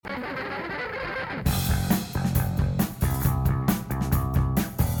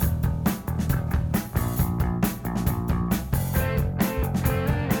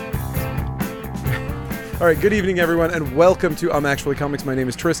All right, good evening, everyone, and welcome to I'm Actually Comics. My name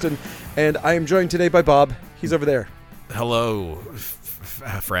is Tristan, and I am joined today by Bob. He's over there. Hello,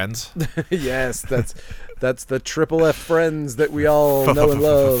 friends. Yes, that's the triple F friends that we all know and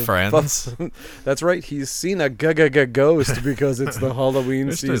love. Friends. That's right. He's seen a ghost because it's the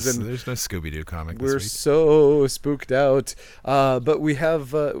Halloween season. There's no Scooby-Doo comic this We're week. so spooked out. But we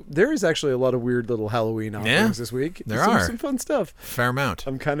have, there is actually a lot of weird little Halloween offerings this week. There are. Some fun stuff. Fair amount.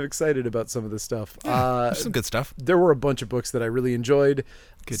 I'm kind of excited about some of this stuff. There's some good stuff. There were a bunch of books that I really enjoyed.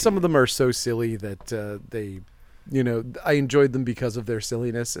 Some of them are so silly that they... You know, I enjoyed them because of their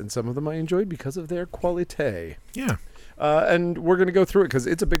silliness, and some of them I enjoyed because of their qualité. Yeah. And we're going to go through it because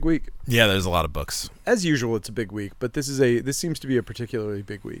it's a big week. Yeah, there's a lot of books. As usual, it's a big week, but this seems to be a particularly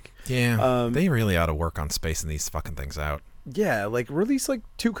big week. Yeah. They really ought to work on spacing these fucking things out. Yeah, like release like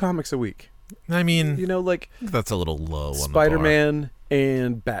 2 comics a week. I mean, you know, like that's a little low. Spider-Man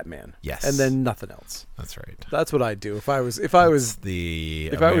and Batman. Yes. And then nothing else. That's right. That's what I'd do if I was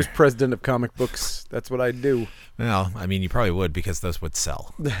president of comic books. That's what I'd do. Well, I mean, you probably would because those would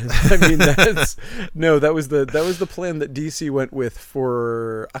sell. I mean, that was the plan that DC went with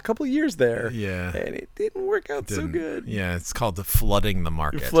for a couple of years there. Yeah. And it didn't work out so good. Yeah, it's called flooding the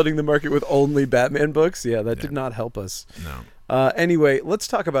market. Flooding the market with only Batman books. Yeah, that did not help us. No. Anyway, let's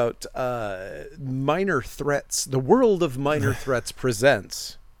talk about Minor Threats. The World of Minor Threats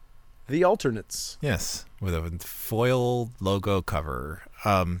presents The Alternates. Yes, with a foil logo cover.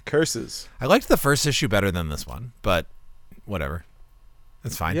 Curses. I liked the first issue better than this one, but whatever.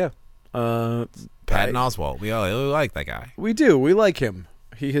 It's fine. Yeah. Patton Oswalt. We all really like that guy. We do. We like him.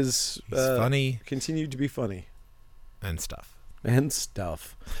 He's funny. Continued to be funny. And stuff.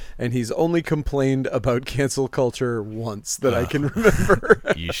 And he's only complained about cancel culture once that I can remember.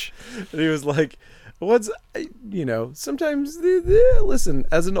 Yeesh. And he was like, sometimes, listen,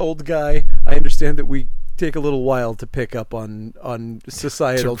 as an old guy, I understand that we take a little while to pick up on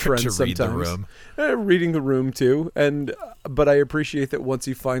societal trends to read sometimes. The Room. Reading The Room, too. But I appreciate that once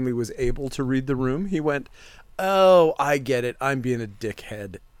he finally was able to read The Room, he went, oh, I get it. I'm being a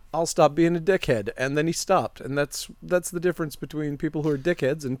dickhead. I'll stop being a dickhead. And then he stopped. And that's the difference between people who are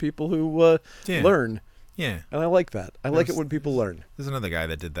dickheads and people who learn. Yeah. And I like that. I like it when people learn. There's another guy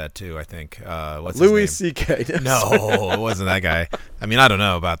that did that too, I think. What's Louis his name? C.K. No, it wasn't that guy. I mean, I don't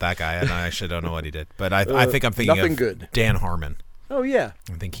know about that guy. I actually don't know what he did. But I think I'm thinking nothing of good. Dan Harmon. Oh, yeah.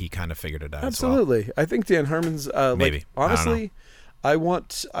 I think he kind of figured it out Absolutely. as well. I think Dan Harmon's... Maybe. Honestly... I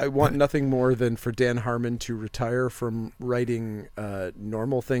want nothing more than for Dan Harmon to retire from writing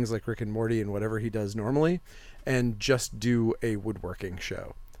normal things like Rick and Morty and whatever he does normally, and just do a woodworking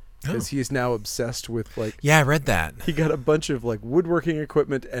show. Because he's now obsessed with Yeah, I read that. He got a bunch of woodworking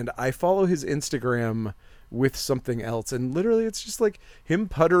equipment, and I follow his Instagram with something else, and literally it's just him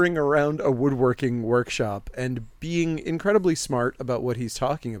puttering around a woodworking workshop and being incredibly smart about what he's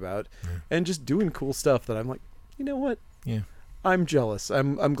talking about, and just doing cool stuff that I'm like, you know what? Yeah. I'm jealous.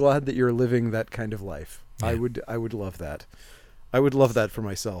 I'm glad that you're living that kind of life. Yeah. I would love that. I would love that for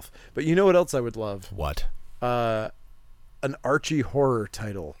myself. But you know what else I would love? What? An Archie horror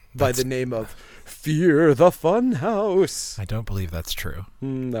title by the name of Fear the Funhouse. I don't believe that's true.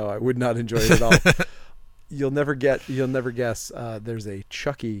 No, I would not enjoy it at all. You'll never guess. There's a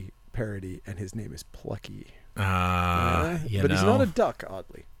Chucky parody, and his name is Plucky. But he's not a duck,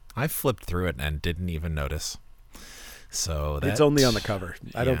 oddly. I flipped through it and didn't even notice. So it's only on the cover.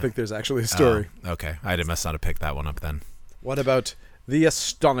 I don't think there's actually a story. Okay, I must not have picked that one up then. What about The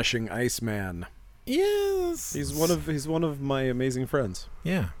Astonishing Iceman? Yes, he's one of my amazing friends.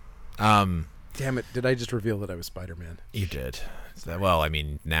 Yeah. Damn it! Did I just reveal that I was Spider-Man? You did. Well, I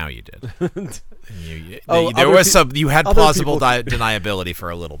mean, now you did. You had plausible deniability for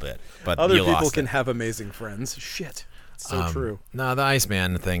a little bit, but other you people lost can it. have amazing friends. Shit. So true. No, the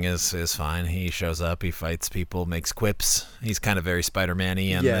Iceman thing is fine. He shows up, he fights people, makes quips. He's kind of very Spider-Man-y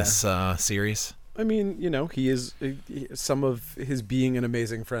in this series. I mean, he is. Some of his being an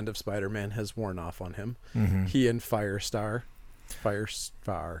amazing friend of Spider-Man has worn off on him. Mm-hmm. He and Firestar,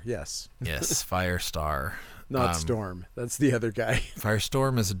 yes. Yes, Firestar. Not Storm. That's the other guy.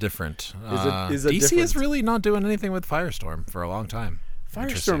 Firestorm is a different. DC is really not doing anything with Firestorm for a long time.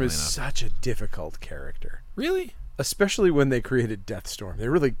 Firestorm is such a difficult character. Really? Especially when they created Deathstorm. They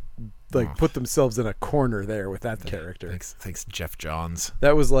really put themselves in a corner there with that character. Thanks, Jeff Johns.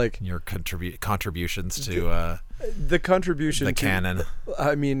 That was your contributions to the contribution the canon.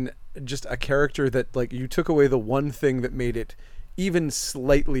 I mean, just a character that you took away the one thing that made it even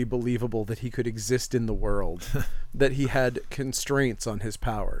slightly believable that he could exist in the world, that he had constraints on his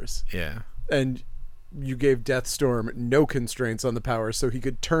powers. Yeah. And you gave Deathstorm no constraints on the power, so he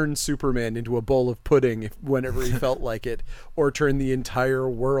could turn Superman into a bowl of pudding whenever he felt like it, or turn the entire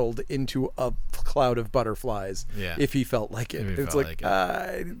world into a cloud of butterflies if he felt like it. It's like,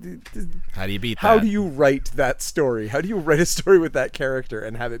 how do you beat that? How do you write that story? How do you write a story with that character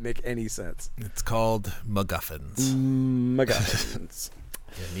and have it make any sense? It's called MacGuffins. MacGuffins.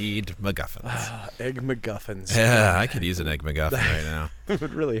 You need MacGuffins. Egg MacGuffins. Yeah, I could use an egg MacGuffin right now. It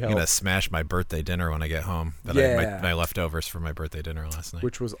would really help. I'm going to smash my birthday dinner when I get home. My leftovers from my birthday dinner last night.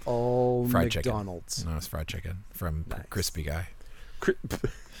 Which was all fried McDonald's. Chicken. No, it was fried chicken from Crispy Guy.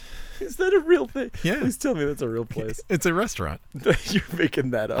 Is that a real thing? Yeah. Please tell me that's a real place. It's a restaurant. You're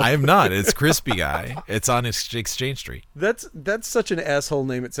making that up. I am not. It's Crispy Guy. It's on Exchange Street. That's such an asshole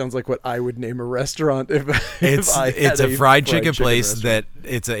name. It sounds like what I would name a restaurant if I had it's a fried chicken place restaurant.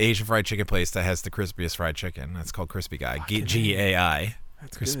 it's an Asian fried chicken place that has the crispiest fried chicken. That's called Crispy Guy. G-A-I.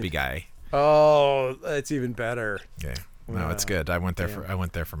 That's Crispy good. Guy. Oh, that's even better. Yeah. No, it's good. I went there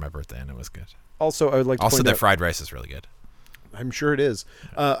for my birthday and it was good. Also, I would like to also point their out, fried rice is really good. I'm sure it is.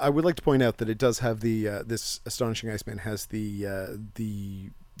 I would like to point out that it does have the this Astonishing Iceman has the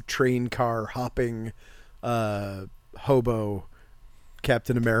train car hopping hobo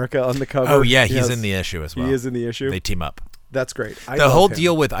Captain America on the cover. Oh yeah, he's in the issue as well. He is in the issue. They team up. That's great. The whole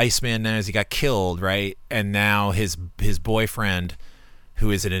deal with Iceman now is he got killed, right? And now his boyfriend, who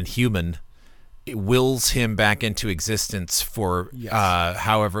is an Inhuman, wills him back into existence for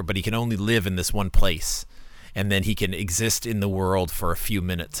however, but he can only live in this one place. And then he can exist in the world for a few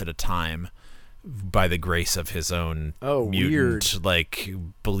minutes at a time by the grace of his own mutant like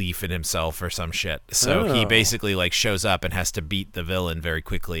belief in himself or some shit. So he basically like shows up and has to beat the villain very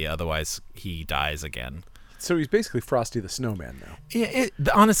quickly, otherwise he dies again. So he's basically Frosty the Snowman now. Yeah,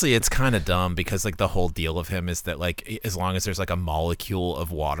 honestly, it's kind of dumb because like the whole deal of him is that like as long as there's like a molecule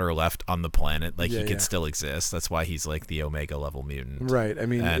of water left on the planet, like he can still exist. That's why he's like the Omega level mutant. Right. I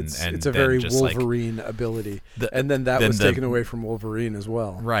mean, it's a very Wolverine ability. And then that was taken away from Wolverine as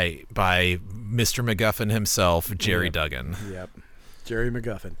well. Right, by Mr. MacGuffin himself, Jerry Duggan. Yep. Jerry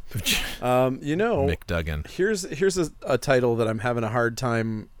MacGuffin. McDuggan. Here's a title that I'm having a hard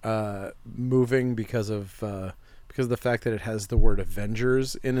time moving because of the fact that it has the word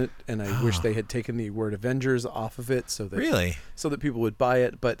Avengers in it, and I wish they had taken the word Avengers off of it so that people would buy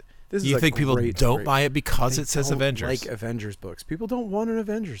it. But this you is think people don't buy it because it says Avengers? Like Avengers books, people don't want an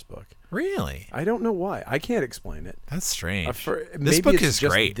Avengers book. Really? I don't know why. I can't explain it. That's strange. This book is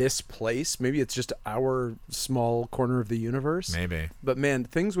just great. This place, maybe it's just our small corner of the universe. Maybe. But man,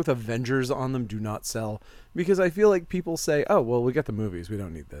 things with Avengers on them do not sell because I feel like people say, "Oh, well, we got the movies. We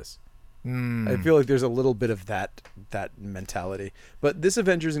don't need this." I feel like there's a little bit of that mentality. But this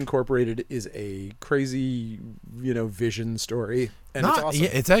Avengers Incorporated is a crazy, Vision story, and it's awesome.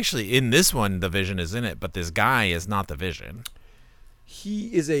 Yeah, it's actually in this one the Vision is in it, but this guy is not the Vision. He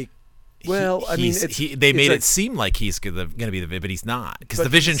is a they made it seem like he's going to be the Vision, but he's not because the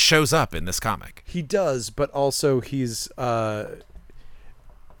Vision shows up in this comic. He does, but also he's. They're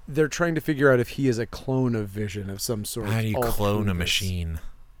trying to figure out if he is a clone of Vision of some sort. How do you clone a machine?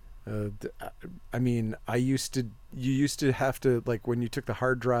 I mean, you used to have to, like, when you took the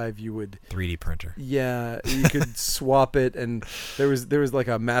hard drive, you would 3D printer. Yeah, you could swap it, and there was like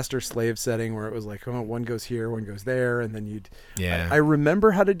a master slave setting where it was like, oh, one goes here, one goes there, and then you'd. Yeah. I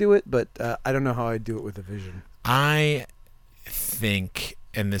remember how to do it, but I don't know how I'd do it with a Vision. I think,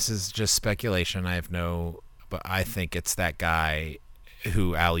 and this is just speculation. But I think it's that guy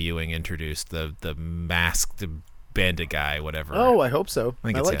who Al Ewing introduced, the masked bandit guy, whatever. Oh, I hope so.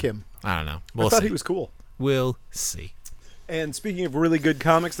 I like him. I don't know. I thought he was cool. We'll see. And speaking of really good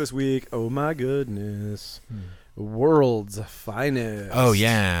comics this week, oh my goodness, World's Finest. Oh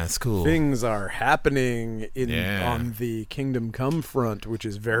yeah, it's cool. Things are happening on the Kingdom Come front, which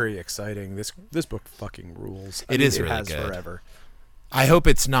is very exciting. This book fucking rules. It has good. Forever. I hope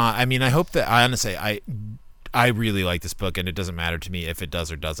it's not. I mean, I hope that honestly, I really like this book, and it doesn't matter to me if it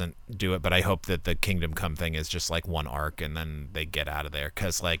does or doesn't do it, but I hope that the Kingdom Come thing is just like one arc and then they get out of there,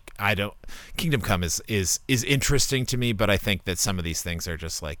 because like Kingdom Come is interesting to me, but I think that some of these things are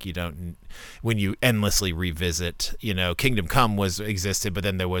just like when you endlessly revisit, Kingdom Come existed, but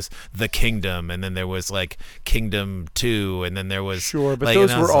then there was The Kingdom, and then there was like Kingdom 2, and then there was but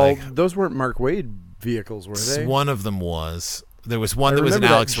those weren't Mark Waid vehicles, were they? One of them was. There was one that was an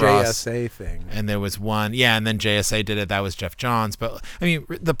Alex Ross JSA thing, and there was one, and then JSA did it. That was Jeff Johns. But I mean,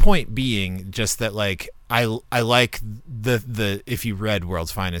 the point being just that, like, I like the if you read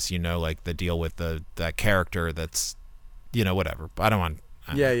World's Finest, like the deal with that character that's, whatever. I don't want.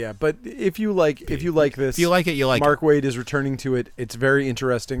 Yeah. But if you like this, if you like it, you like Mark Waid is returning to it. It's very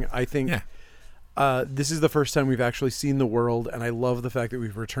interesting. I think. Yeah. This is the first time we've actually seen the world, and I love the fact that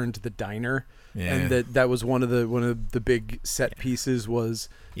we've returned to the diner, and that was one of the big set pieces was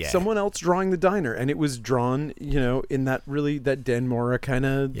someone else drawing the diner, and it was drawn, in that Dan Mora kind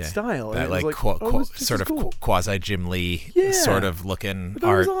of style, that and sort of cool. quasi Jim Lee sort of looking that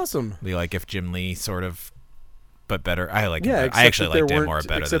art. Was awesome. We like if Jim Lee sort of. But better. I like. Yeah, him I actually like Dan Mora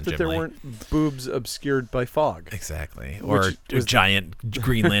better except than that Jim there Lee. weren't boobs obscured by fog. Exactly, or giant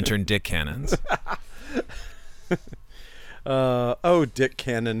Green Lantern dick cannons. Dick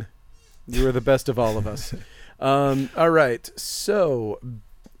Cannon, you are the best of all of us. All right, so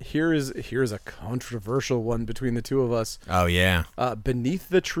here's a controversial one between the two of us. Oh yeah. Beneath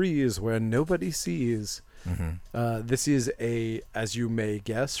the trees where nobody sees. Mm-hmm. This is as you may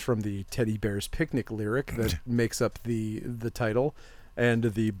guess from the Teddy Bear's Picnic lyric that makes up the title,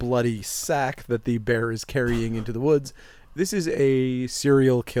 and the bloody sack that the bear is carrying into the woods. This is a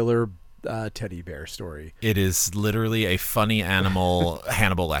serial killer teddy bear story. It is literally a funny animal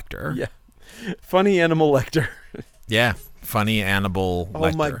Hannibal Lecter. Yeah, funny animal Lecter. Yeah. Funny Hannibal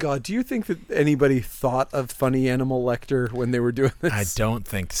Lecter. Oh my God! Do you think that anybody thought of Funny Animal Lecter when they were doing this? I don't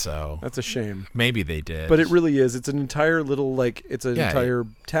think so. That's a shame. Maybe they did, but it really is. It's an entire little entire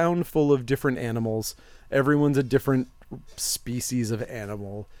town full of different animals. Everyone's a different species of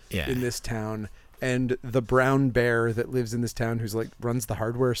animal in this town. And the brown bear that lives in this town, who's runs the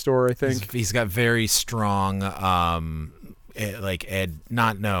hardware store, I think. He's got very strong. Who am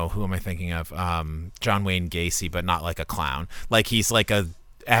I thinking of? John Wayne Gacy, but not like a clown. Like he's like a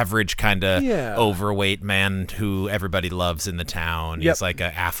average kind of overweight man who everybody loves in the town. He's like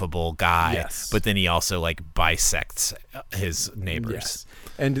an affable guy, but then he also bisects his neighbors. Yes.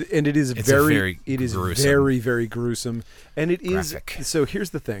 And it is very very gruesome, and it graphic. Is. So here's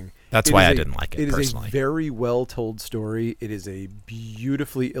the thing. That's why I didn't like it. It personally. is a very well told story. It is a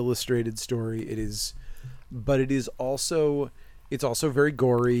beautifully illustrated story. But it is also very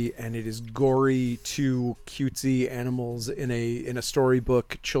gory, and it is gory to cutesy animals in a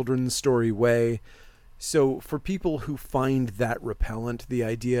storybook children's story way. So for people who find that repellent, the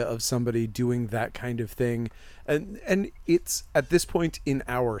idea of somebody doing that kind of thing, and it's at this point in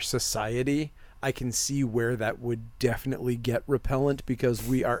our society, I can see where that would definitely get repellent, because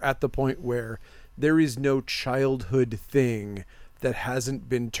we are at the point where there is no childhood thing that hasn't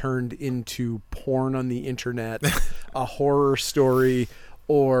been turned into porn on the internet, a horror story,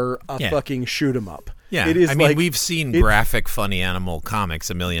 or a fucking shoot 'em up. Yeah, it is. We've seen graphic, funny animal comics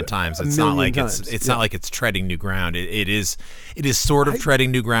a million times. It's not like it's not like it's treading new ground. It is sort of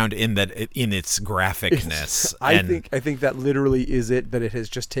treading new ground in that in its graphicness. I think that literally is it. That it has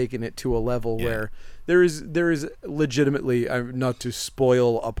just taken it to a level where there is legitimately, not to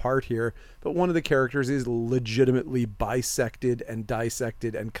spoil a part here, but one of the characters is legitimately bisected and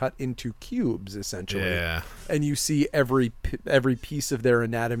dissected and cut into cubes, essentially. Yeah. And you see every piece of their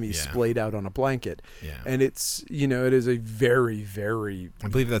anatomy splayed out on a blanket. Yeah. And it's, it is a very, very... I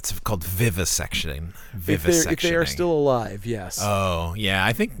believe that's called vivisectioning. If they are still alive, yes. Oh, yeah.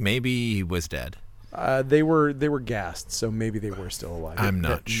 I think maybe he was dead. They were gassed, so maybe they were still alive. I'm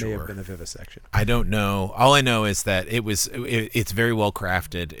not sure. May have been a vivisection. I don't know. All I know is that it's very well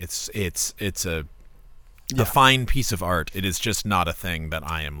crafted. It's a fine piece of art. It is just not a thing that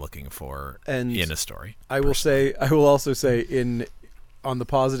I am looking for in a story. I will also say on the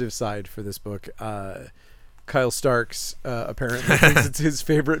positive side for this book, Kyle Starks apparently thinks it's his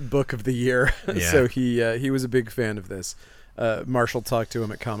favorite book of the year. Yeah. So he was a big fan of this. Marshall talked to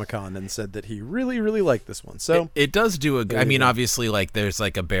him at Comic-Con and said that he really, really liked this one. So it does do obviously, there's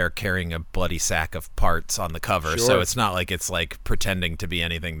a bear carrying a bloody sack of parts on the cover, so it's not like it's pretending to be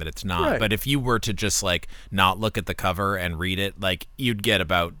anything that it's not. Right. But if you were to just not look at the cover and read it, you'd get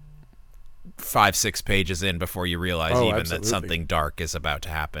about 5-6 pages in before you realize that something dark is about to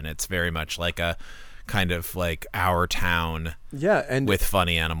happen. It's very much like a kind of Our Town, and with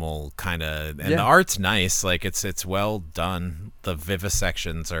funny animal kind of, and the art's nice. It's well done. The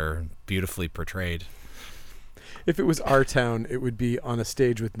vivisections are beautifully portrayed. If it was Our Town, it would be on a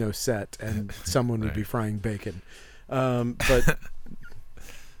stage with no set, and someone would be frying bacon. But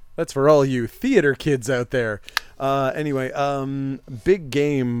that's for all you theater kids out there. Anyway, Big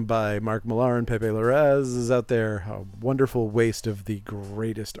Game by Mark Millar and Pepe Larraz is out there. A wonderful waste of the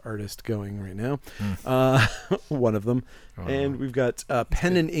greatest artist going right now. One of them. And we've got a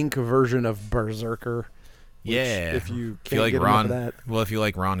pen and ink version of Berserker. Which, if you can't get enough of that. Well, if you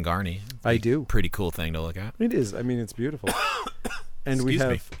like Ron Garney. I do. Pretty cool thing to look at. It is. I mean, it's beautiful. And we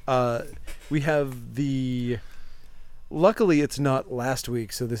have the... Luckily, it's not last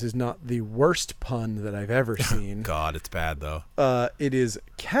week, so this is not the worst pun that I've ever seen. God, it's bad, though. It is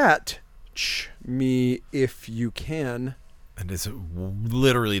Cat watch me if you can. And it's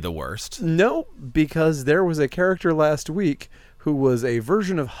literally the worst. No, because there was a character last week who was a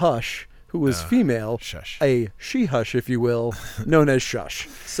version of Hush, who was female, Shush. a she-hush, if you will, known as Shush.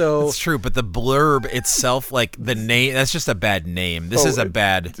 So It's true, but the blurb itself, like the name, that's just a bad name. This is a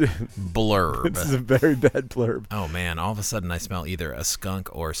bad blurb. This is a very bad blurb. Oh man, all of a sudden I smell either a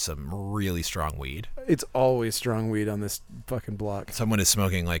skunk or some really strong weed. It's always strong weed on this fucking block. Someone is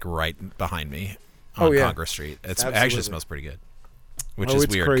smoking like right behind me on Congress Street. It actually smells pretty good, which is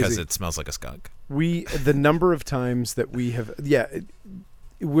weird because it smells like a skunk. The number of times that we have,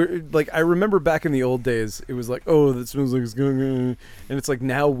 we're like, I remember back in the old days, it was like, oh, that smells like a skunk, and it's like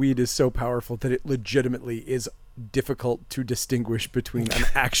now weed is so powerful that it legitimately is difficult to distinguish between an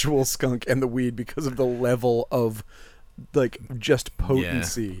actual skunk and the weed because of the level of like just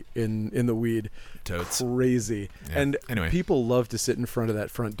potency in the weed. Totes. Crazy. Yeah. And anyway, people love to sit in front of that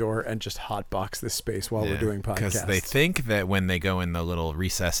front door and just hotbox this space while we're doing podcasts. Because they think that when they go in the little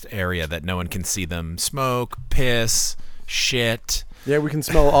recessed area that no one can see them smoke, piss, shit. Yeah, we can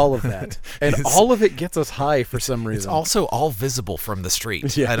smell all of that. And all of it gets us high for some reason. It's also all visible from the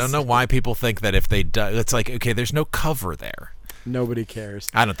street. Yes. I don't know why people think that if they do, it's like, okay, there's no cover there. Nobody cares.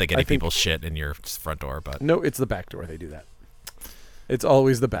 I don't think people shit in your front door, but no, it's the back door they do that. It's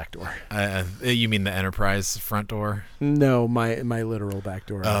always the back door. You mean the Enterprise front door? No, my literal back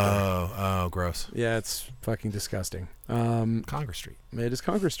door. Oh, gross. Yeah, it's fucking disgusting. Congress Street. It is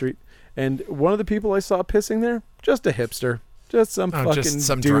Congress Street. And one of the people I saw pissing there, just a hipster. Just some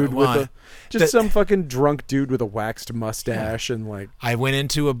fucking dude with some fucking drunk dude with a waxed mustache and like. I went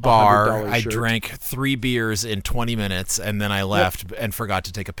into a bar. I shirt. Drank 3 beers in 20 minutes, and then I left and forgot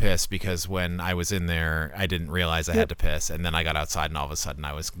to take a piss because when I was in there, I didn't realize I had to piss, and then I got outside, and all of a sudden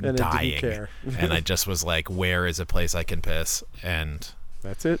I was dying, and I just was like, "Where is a place I can piss?" And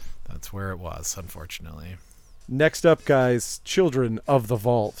that's it. That's where it was, unfortunately. Next up, guys, Children of the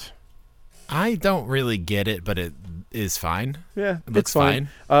Vault. I don't really get it, but it is fine. Yeah, it looks fine.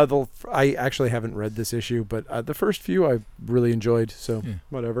 I actually haven't read this issue, but the first few I really enjoyed, so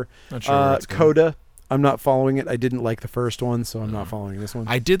whatever. Not sure Coda, I'm not following it. I didn't like the first one, so I'm not following this one.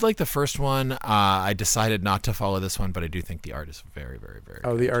 I did like the first one. I decided not to follow this one, but I do think the art is very, very, very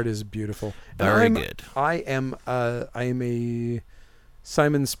good. The art is beautiful. Very good. I am a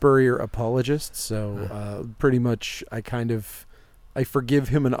Simon Spurrier apologist, so pretty much I forgive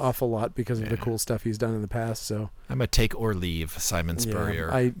him an awful lot because of the cool stuff he's done in the past. So I'm a take or leave Simon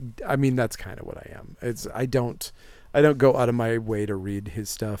Spurrier. I mean that's kind of what I am. I don't go out of my way to read his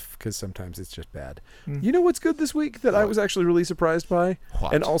stuff because sometimes it's just bad. You know what's good this week that I was actually really surprised by,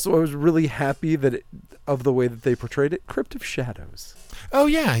 and also I was really happy of the way that they portrayed it. Crypt of Shadows. Oh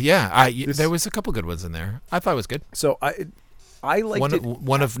yeah. There was a couple good ones in there. I thought it was good. So I liked it.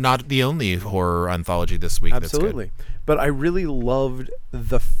 One of not the only horror anthology this week. Absolutely. That's good. But I really loved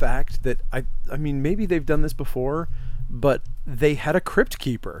the fact that I mean, maybe they've done this before, but they had a crypt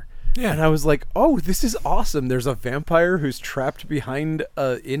keeper. Yeah. And I was like, oh, this is awesome. There's a vampire who's trapped behind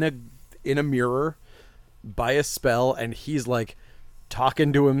in a mirror by a spell, and he's like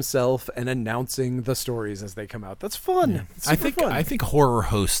talking to himself and announcing the stories as they come out. That's fun. Yeah. I think horror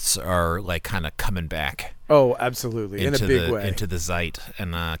hosts are like kind of coming back. Oh, absolutely. In a big way. Into the Zeit,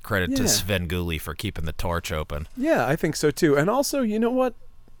 and credit to Sven Gulli for keeping the torch open. Yeah, I think so too. And also, you know what?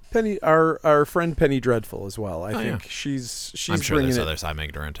 Penny, our friend Penny Dreadful as well. I think she's I'm sure bringing there's others I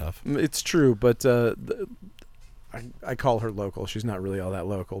make her tough. It's true, but I call her local. She's not really all that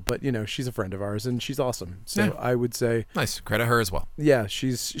local, but you know, she's a friend of ours and she's awesome. So I would say nice credit her as well. Yeah,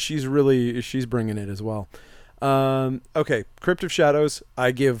 she's bringing it as well. Okay, Crypt of Shadows.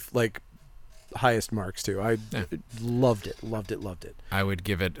 I give like highest marks to. I loved it. I would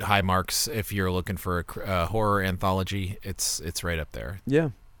give it high marks if you're looking for a horror anthology. It's right up there. Yeah.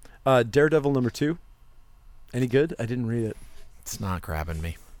 Daredevil #2. Any good? I didn't read it. It's not grabbing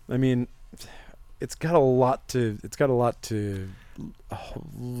me. I mean, it's got a lot to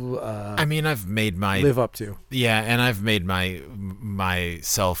I mean, I've made my live up to. Yeah, and I've made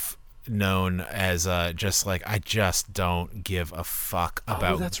myself known as just like I just don't give a fuck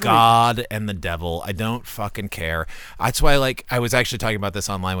about God and the devil. I don't fucking care. That's why I was actually talking about this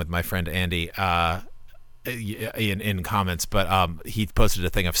online with my friend Andy in comments, but he posted a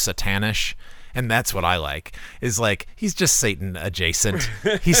thing of Satanish, And that's what I like. Is like he's just Satan adjacent.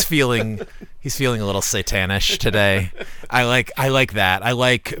 He's feeling a little satanish today. I like that. I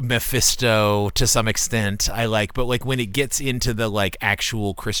like Mephisto to some extent. But like when it gets into the like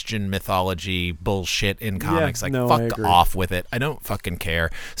actual Christian mythology bullshit in comics, fuck off with it. I don't fucking care.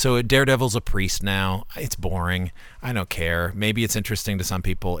 So Daredevil's a priest now. It's boring. I don't care. Maybe it's interesting to some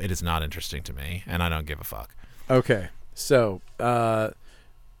people. It is not interesting to me, and I don't give a fuck. Okay, so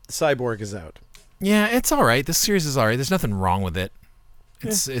Cyborg is out. Yeah, it's all right. This series is all right. There's nothing wrong with it.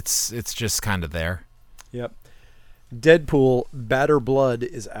 It's just kind of there. Yep. Deadpool Batter Blood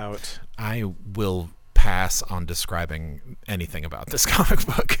is out. I will pass on describing anything about this comic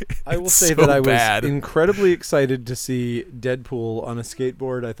book. I will say that I was incredibly excited to see Deadpool on a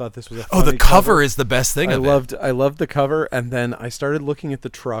skateboard. I thought this was a funny the cover is the best thing. I loved the cover, and then I started looking at the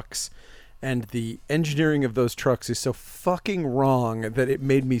trucks. And the engineering of those trucks is so fucking wrong that it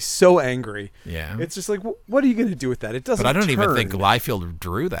made me so angry. Yeah. It's just like, what are you going to do with that? It doesn't But I don't turn. even think Liefeld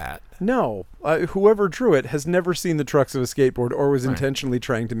drew that. No. Whoever drew it has never seen the trucks of a skateboard or was intentionally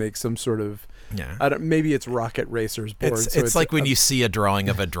trying to make some sort of... Yeah. Maybe it's Rocket Racer's board. It's like when you see a drawing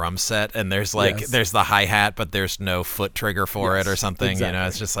of a drum set and there's there's the hi-hat but there's no foot trigger for it or something. Exactly. You know,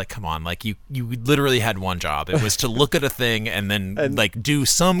 it's just like, come on, like you literally had one job. It was to look at a thing and then like do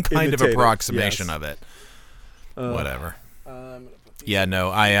some kind of approximation of it. Whatever. Yeah, no,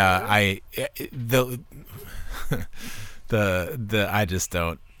 I just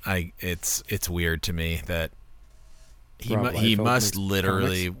don't. It's weird to me that he must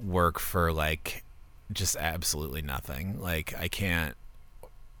literally work for like just absolutely nothing. Like I can't.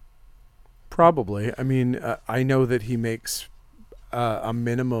 Probably. I mean, I know that he makes a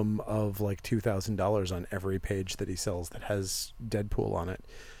minimum of like $2,000 on every page that he sells that has Deadpool on it.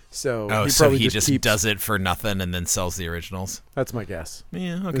 So he just does it for nothing and then sells the originals. That's my guess.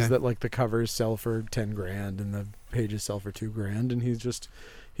 Yeah, okay. Is that like the covers sell for $10,000 and the pages sell for $2,000, and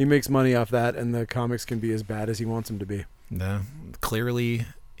he makes money off that, and the comics can be as bad as he wants them to be. No, clearly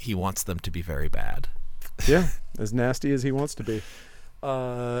he wants them to be very bad. Yeah, as nasty as he wants to be.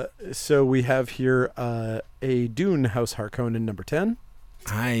 So we have here a Dune House Harkonnen number 10.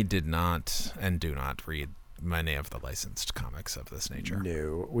 I did not and do not read many of the licensed comics of this nature.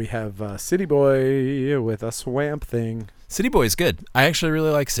 No, we have City Boy with a swamp thing. City Boy is good. I actually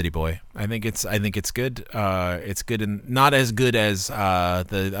really like City Boy. I think it's good. It's good and not as good as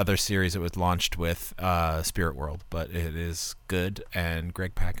the other series it was launched with, Spirit World, but it is good. And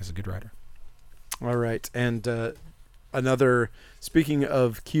Greg Pak is a good writer. All right, and speaking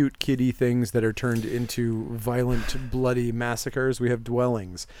of cute kitty things that are turned into violent, bloody massacres, we have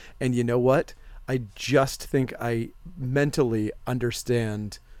Dwellings. And you know what? I just think I mentally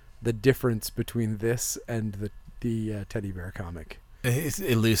understand the difference between this and the teddy bear comic.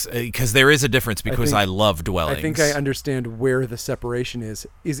 Because there is a difference, because I love Dwellings. I think I understand where the separation is.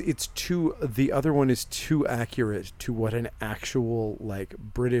 The other one is too accurate to what an actual like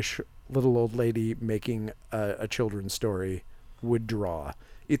British little old lady making a children's story would draw.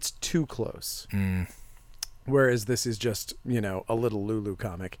 It's too close. Whereas this is just, a little Lulu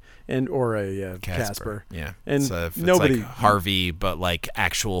comic or a Casper. Yeah. And it's nobody like Harvey, but like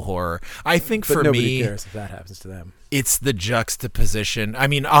actual horror. I think but for nobody me, cares if that happens to them. It's the juxtaposition. I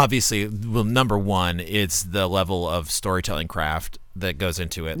mean, obviously, number one, it's the level of storytelling craft that goes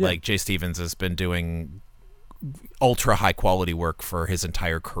into it. Yeah. Like Jay Stevens has been doing ultra high quality work for his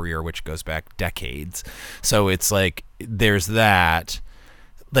entire career, which goes back decades. So it's like there's that.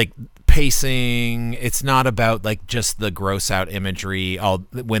 Like pacing, it's not about like just the gross out imagery.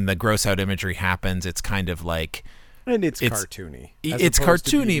 When the gross out imagery happens, it's kind of like, and it's cartoony. It's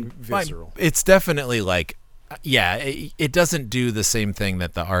cartoony. Visceral. It's definitely like, it doesn't do the same thing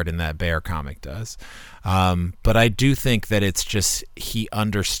that the art in that Bear comic does. But I do think that it's just he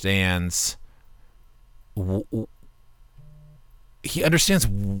understands. He understands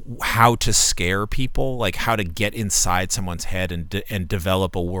how to scare people, like how to get inside someone's head and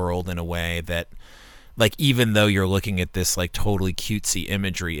develop a world in a way that, like, even though you're looking at this like totally cutesy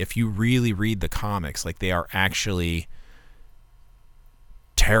imagery, if you really read the comics, like they are actually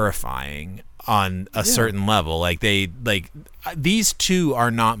terrifying on a certain level. Like these two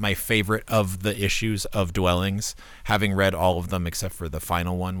are not my favorite of the issues of Dwellings, having read all of them except for the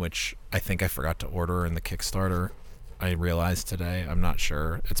final one, which I think I forgot to order in the Kickstarter. I realized today. I'm not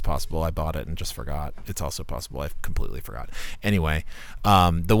sure. It's possible I bought it and just forgot. It's also possible I completely forgot. Anyway,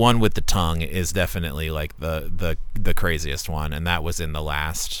 the one with the tongue is definitely like the craziest one, and that was in the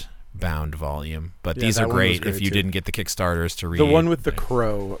last bound volume. But Yeah, these that are one was great great, if you too. didn't get the Kickstarters to read. The one with the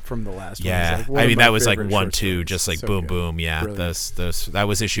crow from the last yeah, one. Was like one I of mean my that was like favorite 1, short 2, stories. just like So boom, good. boom. Yeah, Brilliant. those that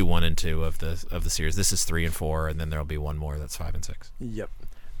was issue 1 and 2 of the series. This is 3 and 4, and then there'll be one more that's 5 and 6. Yep.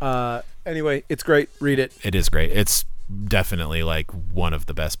 Anyway, it's great. Read it. It is great. It's definitely like one of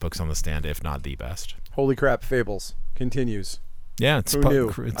the best books on the stand, if not the best. Holy crap! Fables continues. Yeah, it's Who knew?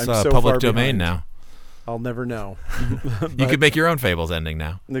 it's I'm so public far domain behind. now. I'll never know. You could make your own Fables ending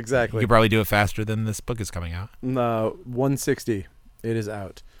now. You Exactly. could probably do it faster than this book is coming out. 160. It is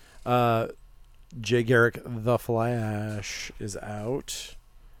out. Jay Garrick, The Flash is out.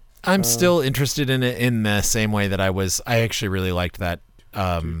 I'm still interested in it in the same way that I was. I actually really liked that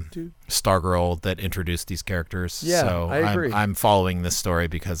Stargirl that introduced these characters. Yeah, so I agree. I'm following this story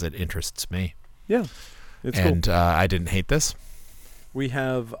because it interests me. Yeah, it's and cool. I didn't hate this. We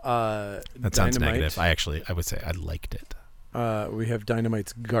have That Dynamite. sounds negative. I would say I liked it. We have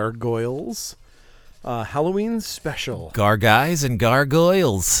Dynamite's Gargoyles. Halloween special. Garguys and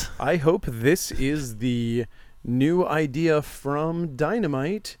gargoyles. I hope this is the new idea from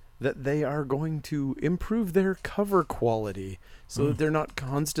Dynamite that they are going to improve their cover quality so that they're not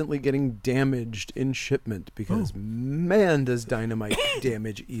constantly getting damaged in shipment because man does Dynamite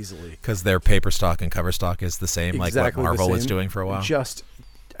damage easily. Because their paper stock and cover stock is the same, Exactly like what Marvel the was same. doing for a while. Just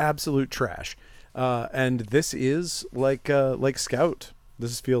absolute trash. And this is like Scout.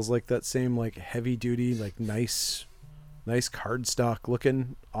 This feels like that same like heavy duty, like nice cardstock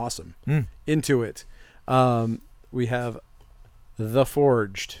looking, awesome. Into it. We have The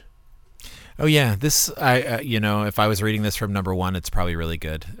Forged. Oh yeah, this if I was reading this from number 1, it's probably really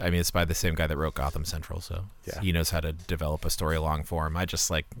good. I mean, it's by the same guy that wrote Gotham Central, so Yeah. he knows how to develop a story long form. I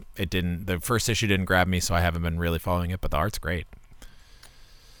just like it didn't. The first issue didn't grab me, so I haven't been really following it. But the art's great.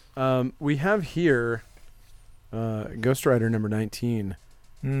 We have here Ghost Rider number 19.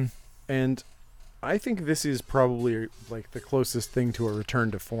 And I think this is probably like the closest thing to a return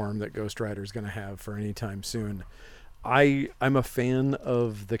to form that Ghost Rider is going to have for any time soon. I'm a fan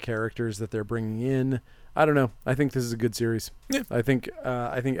of the characters that they're bringing in. I don't know. I think this is a good series. Yeah. I think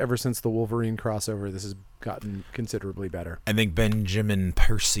ever since the Wolverine crossover, this has gotten considerably better. I think Benjamin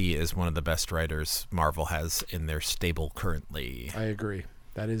Percy is one of the best writers Marvel has in their stable currently. I agree.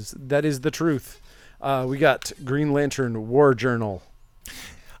 That is the truth. We got Green Lantern War Journal.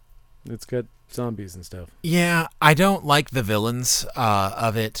 It's got zombies and stuff. Yeah, I don't like the villains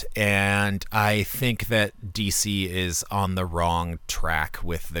of it, and I think that DC is on the wrong track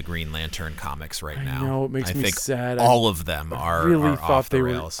with the Green Lantern comics right now. I know, it makes me think sad. all of them are off the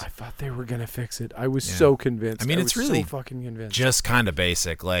rails. I thought they were gonna fix it. I was so convinced. I mean, it's was really so fucking convinced. just kind of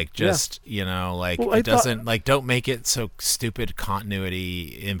basic, like just Well, it doesn't like don't make it so stupid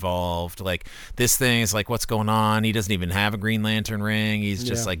continuity involved. Like this thing is like what's going on? He doesn't even have a Green Lantern ring. He's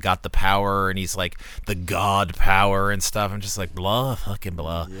just like got the power, and he's like the god power and stuff. I'm just like blah, fucking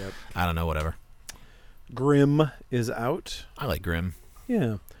blah. Yep. I don't know, whatever. Grimm is out. I like Grimm.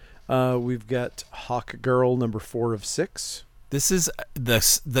 Yeah. We've got Hawk Girl number 4 of 6. This is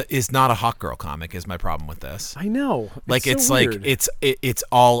is not a Hawk Girl comic. Is my problem with this? I know. It's so weird. it's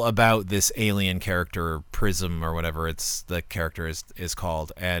all about this alien character Prism or whatever the character is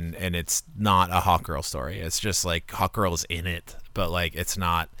called, and it's not a Hawk Girl story. It's just like Hawk Girl is in it, but like it's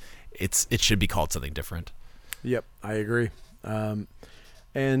not. It should be called something different. Yep, I agree.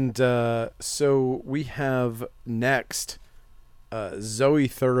 So we have next Zoe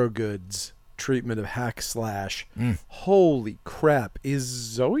Thorogood's treatment of Hack Slash. Holy crap. Is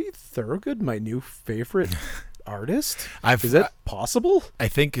Zoe Thorogood my new favorite artist? Is that possible? I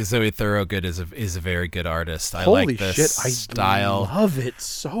think Zoe Thorogood is a very good artist. I Holy like this shit, style. I love it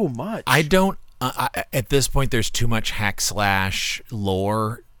so much. I don't at this point there's too much Hack Slash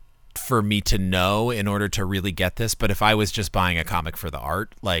lore for me to know in order to really get this, but if I was just buying a comic for the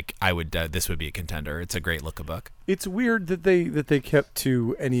art, like I would this would be a contender. It's a great look book. It's weird that they kept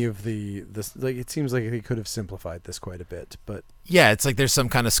to any of this, like it seems like they could have simplified this quite a bit, but yeah, it's like there's some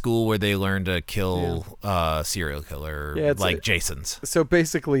kind of school where they learn to kill serial killer, like Jason's. So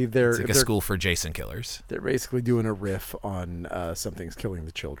basically it's like a school for Jason killers. They're basically doing a riff on Something's Killing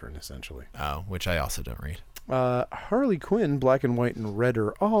the Children, essentially. Oh, which I also don't read. Harley Quinn, Black and White and Red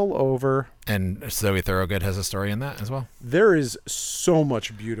are all over. And Zoe Thorogood has a story in that as well. There is so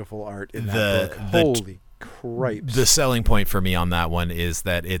much beautiful art in that book. Holy cripes. The selling point for me on that one is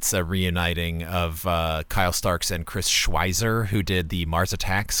that it's a reuniting of Kyle Starks and Chris Schweizer, who did the Mars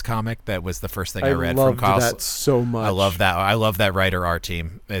Attacks comic. That was the first thing I read from Kyle. I loved that so much. I love that writer art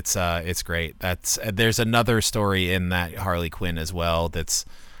team. It's great. There's another story in that Harley Quinn as well that's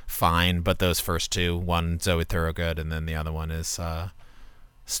fine, but those first two, one Zoe Thorogood and then the other one is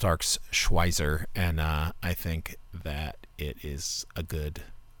Starks Schweizer, and I think that it is a good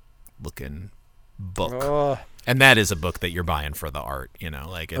looking book. And that is a book that you're buying for the art,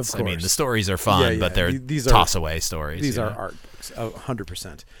 like it's, I mean, the stories are fun, but they're these toss away stories. These are art books,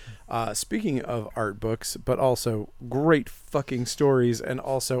 100%. Speaking of art books, but also great fucking stories, and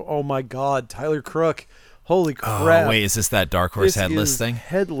also, oh my God, Tyler Crook. Holy crap. Oh, wait, is this that Dark Horse Headless thing?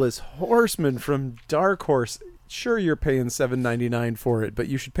 Headless Horseman from Dark Horse. Sure, you're paying $7.99 for it, but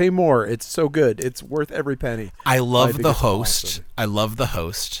you should pay more. It's so good. It's worth every penny. I love the host. Awesome. I love the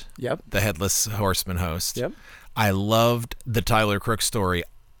host. Yep. The Headless Horseman host. Yep. I loved the Tyler Crook story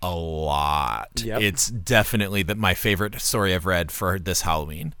a lot. Yep. It's definitely my favorite story I've read for this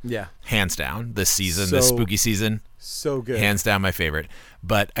Halloween. Yeah. Hands down. This season, this spooky season. So good. Hands down my favorite.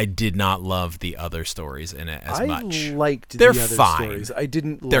 But I did not love the other stories in it as much. I liked they're the other fine. stories. I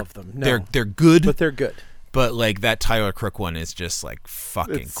didn't love them. No. They're good. But they're good. But like that Tyler Crook one is just like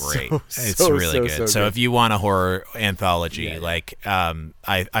fucking great. It's so really good. So if you want a horror anthology,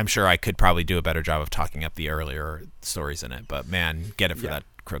 I'm sure I could probably do a better job of talking up the earlier stories in it. But man, get it for that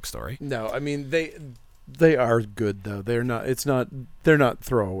Crook story. No, I mean they are good though. They're not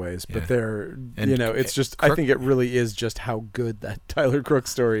throwaways, but they're it's just Crook, I think it really is just how good that Tyler Crook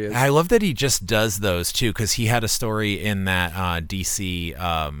story is. I love that he just does those too, because he had a story in that DC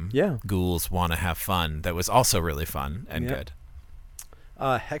Ghouls Want to Have Fun that was also really fun and good.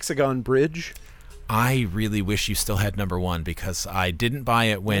 Hexagon Bridge. I really wish you still had number 1, because I didn't buy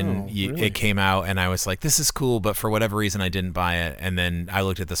it when it came out, and I was like, this is cool, but for whatever reason I didn't buy it. And then I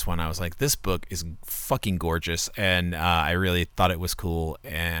looked at this one, I was like, this book is fucking gorgeous, and I really thought it was cool,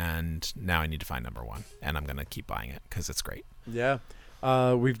 and now I need to find number 1, and I'm going to keep buying it because it's great. Yeah.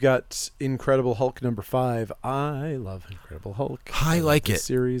 We've got Incredible Hulk number 5. I love Incredible Hulk. I like it.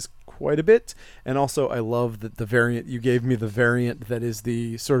 Series quite a bit, and also I love that the variant you gave me, the variant that is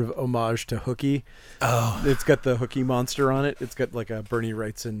the sort of homage to Hooky. Oh, it's got the Hooky monster on it. It's got like a Bernie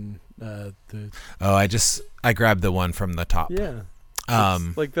Wrightson. I grabbed the one from the top. Yeah,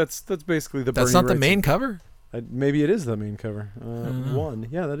 that's basically the. That's Bernie not the main cover. Maybe it is the main cover. One,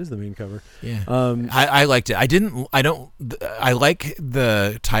 yeah, that is the main cover. Yeah, I liked it. I like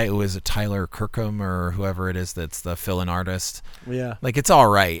the title. Was it Tyler Kirkham or whoever it is that's the fill-in artist? Yeah, like it's all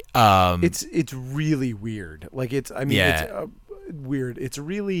right. It's really weird. Like it's weird. It's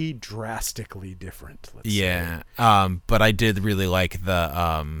really drastically different. Let's say. But I did really like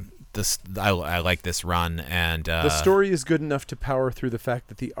the I like this run, and the story is good enough to power through the fact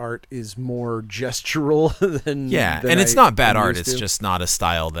that the art is more gestural than and it's not bad art. It's just not a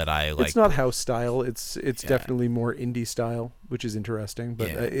style that I like. It's not house style. It's definitely more indie style, which is interesting. But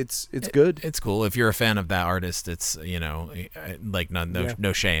it's good. It's cool if you're a fan of that artist. It's like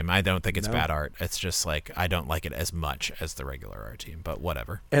no shame. I don't think it's bad art. It's just like I don't like it as much as the regular art team. But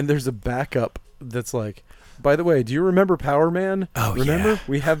whatever. And there's a backup that's like, by the way, do you remember Power Man? Oh, remember? Yeah.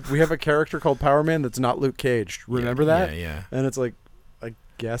 We have a character called Power Man that's not Luke Cage. Remember that? Yeah. And it's like, I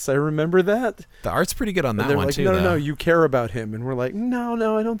guess I remember that. The art's pretty good on that one, like, too. No, you care about him. And we're like,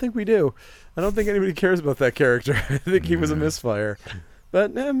 no, I don't think we do. I don't think anybody cares about that character. I think he was a misfire.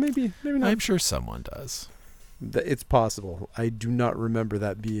 But maybe not. I'm sure someone does. It's possible. I do not remember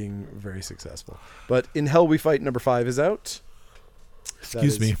that being very successful. But In Hell We Fight number 5 is out.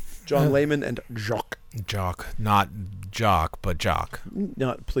 Excuse me. John Layman and Jock. Jock, not Jock, but Jock.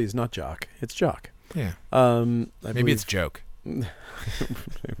 Please, not Jock. It's Jock. Yeah. Maybe it's Joke. I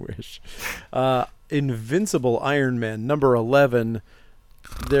wish. Invincible Iron Man number 11.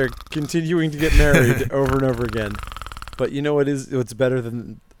 They're continuing to get married over and over again. But you know what's better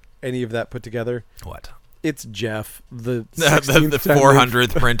than any of that put together? What? It's Jeff, the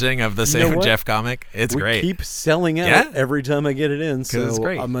 400th printing of the same Jeff comic. It's great. We keep selling out every time I get it in, so it's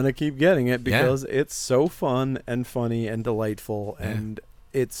great. I'm gonna keep getting it because it's so fun and funny and delightful. Yeah. And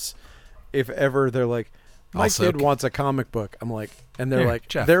it's, if ever they're like, my kid wants a comic book, I'm like, and they're like,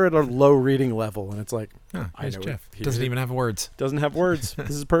 Jeff. They're at a low reading level, and it's like, I know Jeff. Doesn't even have words. Doesn't have words.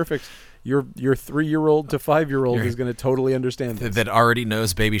 This is perfect. Your 3-year-old to 5-year-old is going to totally understand this. That already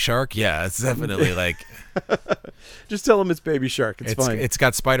knows Baby Shark? Yeah, it's definitely like... Just tell him it's Baby Shark. It's fine. It's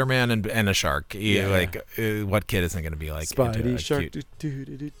got Spider-Man and a shark. What kid isn't going to be like... Spidey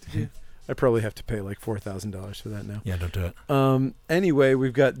Shark. I probably have to pay like $4,000 for that now. Yeah, don't do it. Anyway,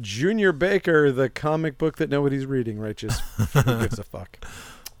 we've got Junior Baker, the comic book that nobody's reading, right? Just who gives a fuck.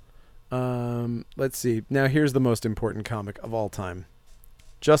 Let's see. Now, here's the most important comic of all time.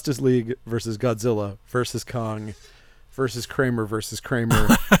 Justice League versus Godzilla versus Kong versus Kramer versus Kramer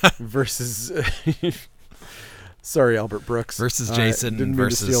versus Sorry, Albert Brooks. Versus Jason. Didn't mean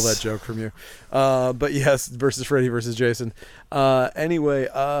versus... to steal that joke from you. But yes, versus Freddy versus Jason. Anyway,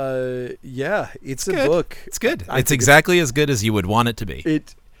 yeah, it's a book. It's good. It's exactly as good as you would want it to be.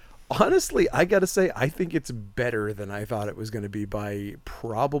 Honestly, I gotta say, I think it's better than I thought it was going to be by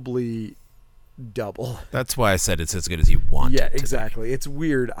probably double. That's why I said it's as good as you want it to exactly. be. It's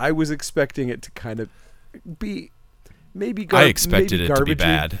weird. I was expecting it to kind of be maybe I expected it to be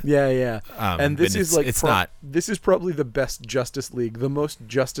bad. Yeah. And this is like it's not. This is probably the best Justice League, the most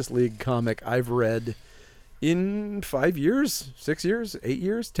Justice League comic I've read in 5 years, 6 years, 8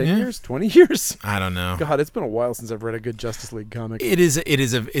 years, 10 years, 20 years. I don't know. God, it's been a while since I've read a good Justice League comic.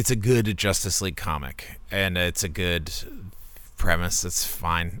 It's a good Justice League comic, and it's a good premise. It's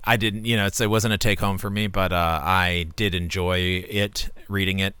fine. I didn't, it wasn't a take home for me, but I did enjoy it,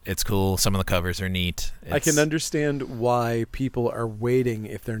 reading it. It's cool. Some of the covers are neat. I can understand why people are waiting.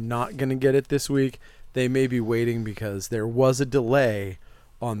 If they're not going to get it this week, they may be waiting because there was a delay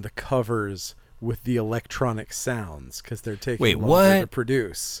on the covers with the electronic sounds because they're taking longer to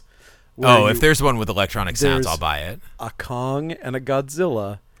produce. If there's one with electronic sounds, I'll buy it. A Kong and a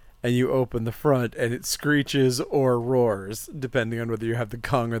Godzilla, and you open the front and it screeches or roars, depending on whether you have the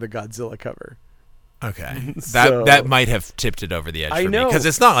Kong or the Godzilla cover. Okay. That might have tipped it over the edge for me. Because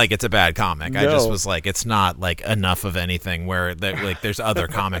it's not like it's a bad comic. No. I just was like, it's not like enough of anything where there's other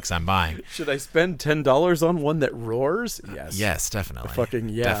comics I'm buying. Should I spend $10 on one that roars? Yes. Yes, definitely. Fucking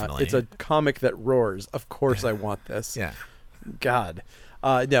yeah. Definitely. It's a comic that roars. Of course I want this. Yeah. God.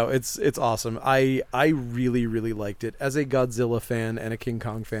 No, it's awesome. I really, really liked it. As a Godzilla fan and a King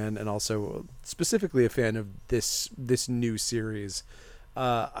Kong fan, and also specifically a fan of this new series,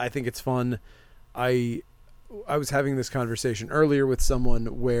 I think it's fun. I was having this conversation earlier with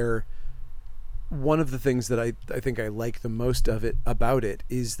someone where one of the things that I think I like the most about it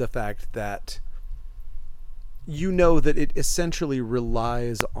is the fact that that it essentially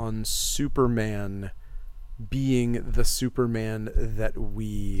relies on Superman being the Superman that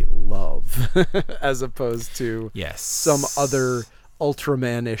we love as opposed to some other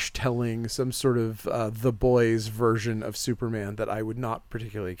Ultraman-ish telling some sort of The Boys version of Superman that I would not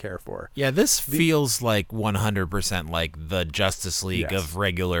particularly care for. Yeah, this feels like 100% like the Justice League of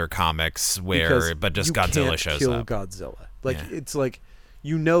regular comics but just Godzilla shows up. Godzilla. It's like,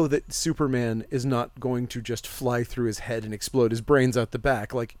 that Superman is not going to just fly through his head and explode his brains out the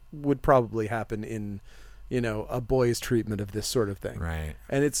back like would probably happen in a boy's treatment of this sort of thing. Right.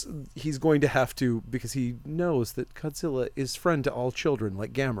 And he's going to have to, because he knows that Godzilla is friend to all children,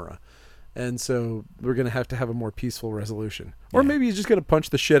 like Gamera. And so we're going to have a more peaceful resolution. Or maybe he's just going to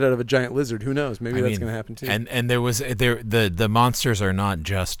punch the shit out of a giant lizard. Who knows? Maybe that's going to happen too. And the monsters are not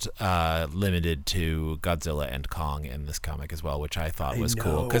just limited to Godzilla and Kong in this comic as well, which I thought was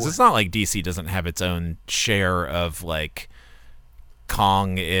cool. Because it's not like DC doesn't have its own share of like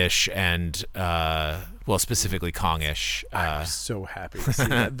Kong-ish and specifically Kong-ish. I'm so happy to see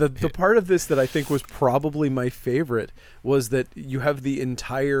that. The part of this that I think was probably my favorite was that you have the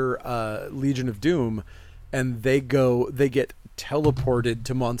entire Legion of Doom, and they get teleported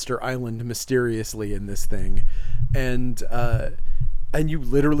to Monster Island mysteriously in this thing, and you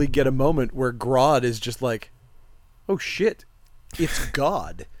literally get a moment where Grodd is just like, oh shit, it's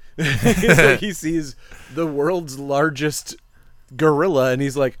God. It's like he sees the world's largest gorilla and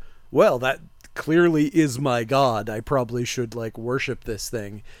he's like, well, that clearly is my god. I probably should worship this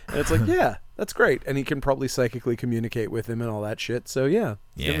thing. And it's like, yeah, that's great. And he can probably psychically communicate with him and all that shit. So yeah,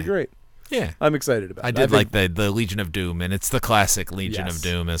 it's gonna be great. Yeah, I'm excited about it. I did like the Legion of Doom, and it's the classic Legion of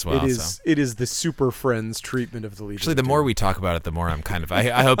Doom as well. It is the Super Friends treatment of the Legion. Actually, the more we talk about it, the more I'm kind of.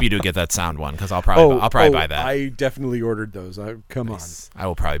 I hope you do get that sound one because I'll probably buy that. I definitely ordered those. Come on, I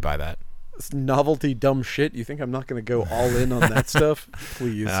will probably buy that. It's novelty dumb shit. You think I'm not going to go all in on that stuff?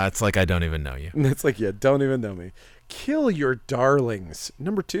 Please. It's like I don't even know you. It's like, yeah, don't even know me. Kill your darlings.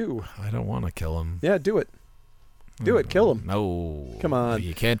 Number 2. I don't want to kill him. Yeah, do it. Do it. Kill him. No. Come on.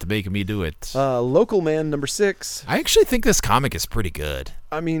 You can't make me do it. Local Man, number 6. I actually think this comic is pretty good.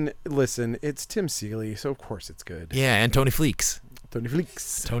 I mean, listen, it's Tim Seeley, so of course it's good. Yeah, and Tony Fleecs. Tony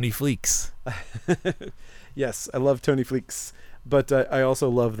Fleecs. Yes, I love Tony Fleecs. But I also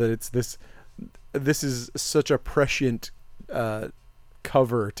love that it's this is such a prescient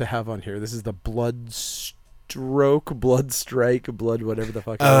cover to have on here. This is the blood strike, whatever the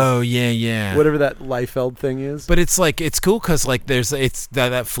fuck. Oh yeah. Whatever that Liefeld thing is. But it's cool because there's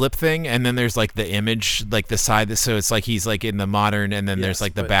that flip thing, and then there's the image, the side. So it's he's in the modern, and then there's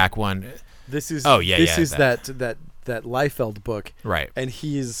the back one. This is that Liefeld book, right? And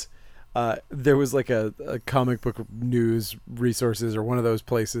he's. There was a comic book news resources or one of those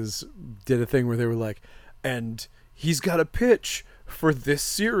places did a thing where they were like, and he's got a pitch for this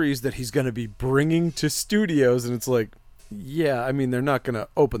series that he's going to be bringing to studios, and it's like, yeah, I mean, they're not going to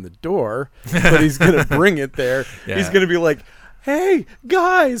open the door, but he's going to bring it there. Yeah. He's going to be like, hey,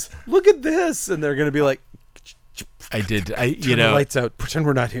 guys, look at this. And they're going to be like, turn the lights out, pretend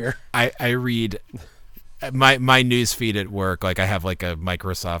we're not here. I read my news feed at work, like I have like a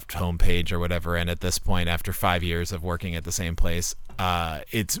Microsoft homepage or whatever, and at this point, after 5 years of working at the same place,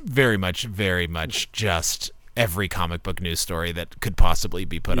 it's very much just every comic book news story that could possibly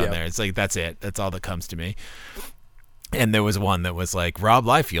be put on there. It's like, that's it. That's all that comes to me. And there was one that was like, Rob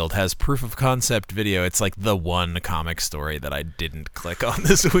Liefeld has proof of concept video. It's like the one comic story that I didn't click on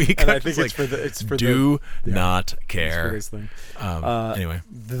this week. And I think it's for not care. Anyway,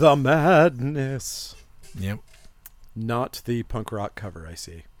 the madness. Yep. Not the punk rock cover, I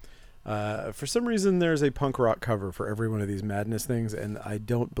see. For some reason, there's a punk rock cover for every one of these madness things, and I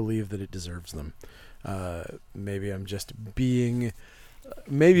don't believe that it deserves them. Maybe I'm just gatekeeping,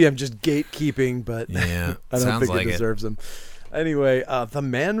 but yeah, I don't think it deserves them. Anyway, The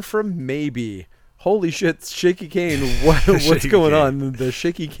Man from Maybe. Holy shit, Shaky Kane. What's going on? The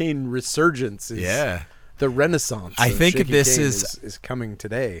Shaky Kane resurgence is the renaissance. I think Shaky this Kane is coming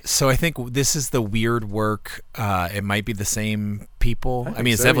today. So I think this is the weird work. It might be the same people. I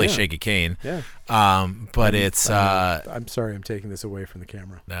mean, it's definitely Shaky Kane. Yeah. But it's I'm sorry, I'm taking this away from the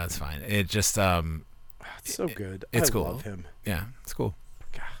camera. No, it's fine. It just it's so good. It's I cool. love him. Yeah, it's cool.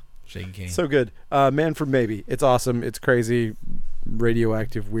 Shaky Kane. So good. Man from Maybe. It's awesome. It's crazy,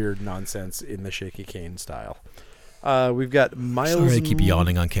 radioactive, weird nonsense in the Shaky Kane style. We've got Miles. Sorry, I keep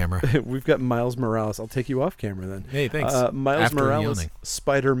yawning on camera. We've got Miles Morales. I'll take you off camera then. Hey, thanks. Miles After Morales, yawning.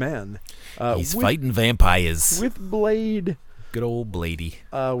 Spider-Man. He's fighting vampires. With Blade. Good old Bladey.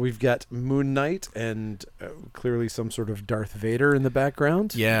 We've got Moon Knight and clearly some sort of Darth Vader in the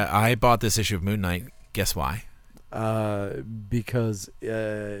background. Yeah, I bought this issue of Moon Knight. Guess why? Because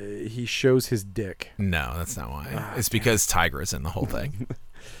he shows his dick. No, that's not why. It's because Tigra's in the whole thing.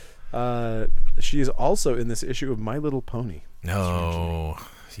 She is also in this issue of My Little Pony. No,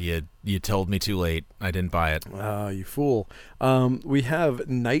 you told me too late. I didn't buy it. You fool. We have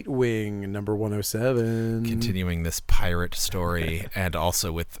Nightwing number 107. Continuing this pirate story and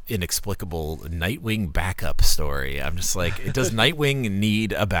also with inexplicable Nightwing backup story. I'm just like, does Nightwing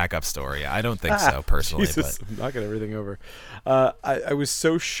need a backup story? I don't think so, personally. Jesus, I'm knocking everything over. I was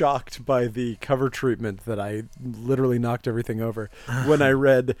so shocked by the cover treatment that I literally knocked everything over when I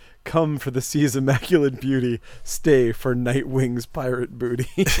read, "Come for the sea's immaculate beauty, stay for Nightwing's pirate booty."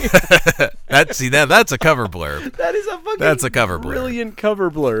 That's a cover blurb. That's a cover blurb. Brilliant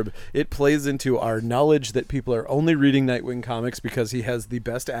cover blurb. It plays into our knowledge that people are only reading Nightwing comics because he has the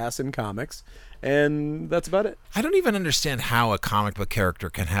best ass in comics, and that's about it. I don't even understand how a comic book character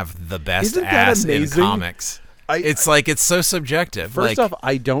can have the best Isn't that ass amazing? in comics. It's so subjective. First off,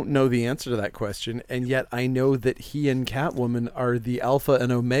 I don't know the answer to that question, and yet I know that he and Catwoman are the alpha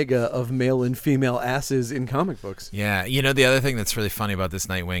and omega of male and female asses in comic books. Yeah, the other thing that's really funny about this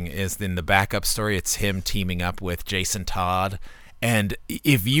Nightwing is in the backup story, it's him teaming up with Jason Todd. And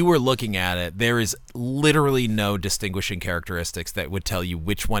if you were looking at it, there is literally no distinguishing characteristics that would tell you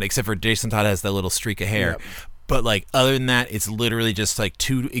which one, except for Jason Todd has that little streak of hair. Yep. But like other than that, it's literally just like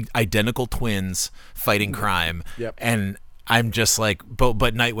two identical twins fighting crime. Yep. And I'm just like, but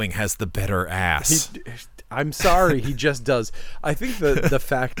Nightwing has the better ass. I'm sorry, he just does. I think the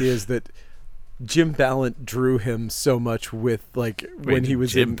fact is that Jim Ballant drew him so much with when he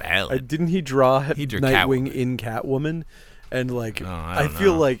was Jim Ballant. Didn't he draw He drew Nightwing in Catwoman? And I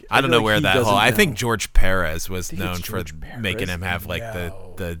feel like I don't know where that whole. I think know. George Perez was known for making him have like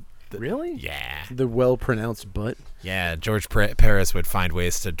the really? Yeah. The well-pronounced butt? Yeah, George Perez would find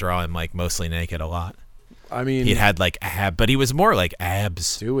ways to draw him like mostly naked a lot. I mean, he had like but he was more like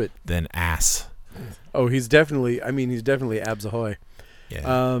abs than ass. Oh, he's definitely abs ahoy.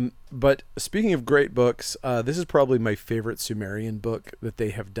 Yeah. But speaking of great books, this is probably my favorite Sumerian book that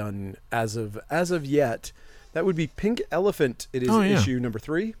they have done as of yet. That would be Pink Elephant. It is issue number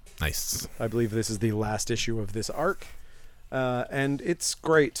 3. Nice. I believe this is the last issue of this arc. And it's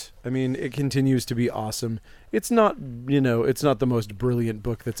great. I mean, it continues to be awesome. It's not the most brilliant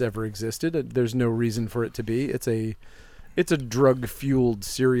book that's ever existed. There's no reason for it to be. It's a drug-fueled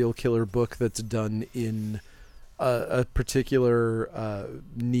serial killer book that's done in a particular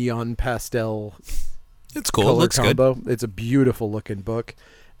neon pastel. It's cool. Color It looks combo. good. It's a beautiful looking book.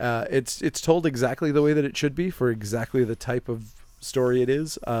 It's told exactly the way that it should be for exactly the type of story it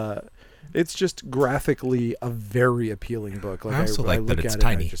is. It's just graphically a very appealing book. I also like that it's at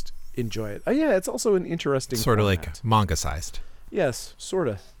tiny. I just enjoy it. Yeah, it's also an interesting sort of format. like manga sized. Yes, sort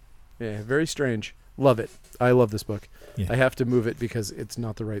of. Yeah, very strange. Love it. I love this book. Yeah. I have to move it because it's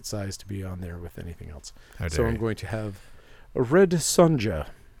not the right size to be on there with anything else. So I'm going to have a Red Sonja.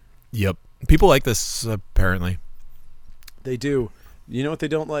 Yep. People like this, apparently. They do. You know what they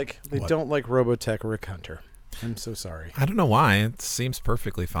don't like? They What? don't like Robotech Rick Hunter. I'm so sorry. I don't know why. It seems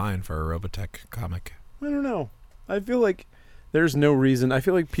perfectly fine for a Robotech comic. I don't know. I feel like there's no reason. I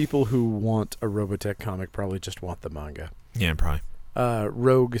feel like people who want a Robotech comic probably just want the manga. Yeah, probably.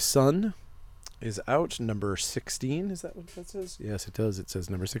 Rogue Sun is out, number 16. Is that what that says? Yes, it does. It says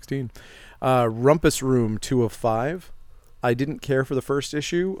number 16. Rumpus Room 2 of 5. I didn't care for the first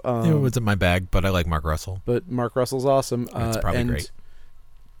issue. It wasn't my bag, but I like Mark Russell. But Mark Russell's awesome. It's probably great.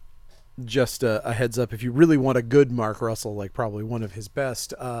 Just a heads up, if you really want a good Mark Russell, like probably one of his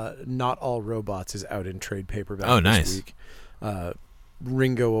best, Not All Robots is out in trade paperback this week.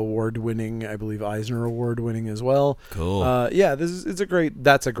 Ringo Award winning, I believe Eisner Award winning as well. Cool.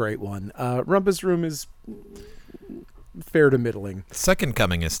 That's a great one. Rumpus Room is fair to middling. Second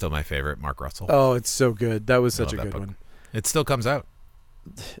Coming is still my favorite Mark Russell. Oh, it's so good. That was such a good one. It still comes out.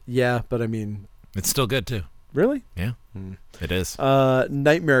 Yeah, but I mean, it's still good too. Really? Yeah, it is.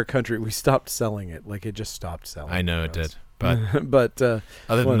 Nightmare Country, we stopped selling it. Like, it just stopped selling. I know it did. But but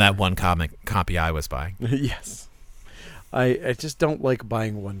other than that one copy I was buying. Yes. I just don't like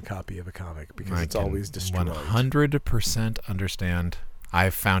buying one copy of a comic because it's always destroyed. 100% understand.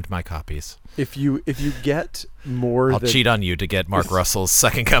 I've found my copies. If you get more, I'll cheat on you to get Mark Russell's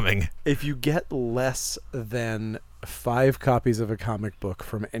Second Coming. If you get less than 5 copies of a comic book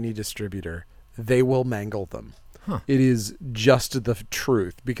from any distributor, they will mangle them. Huh. It is just the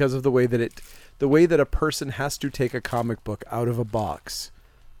truth because of the way that a person has to take a comic book out of a box.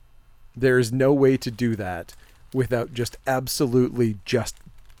 There is no way to do that without just absolutely just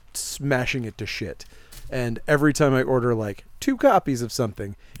smashing it to shit. And every time I order like 2 copies of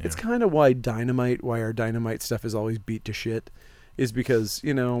something, it's kind of why our Dynamite stuff is always beat to shit, is because,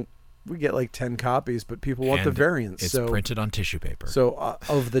 you know, we get like 10 copies, but people want the variants. It's printed on tissue paper. So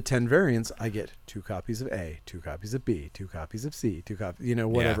of the 10 variants, I get 2 copies of A, 2 copies of B, 2 copies of C, 2 copies, you know,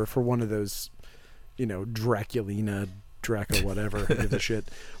 whatever, for one of those, you know, Draculina, Draco, whatever, give a shit.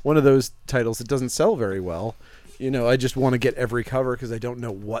 One of those titles that doesn't sell very well. You know, I just want to get every cover because I don't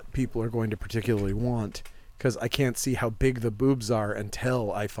know what people are going to particularly want, because I can't see how big the boobs are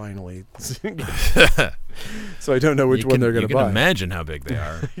until I finally so I don't know which one they're going to buy. You can imagine how big they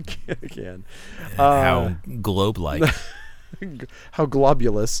are. I can. How globe-like. How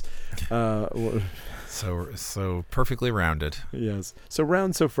globulous. So perfectly rounded. Yes. So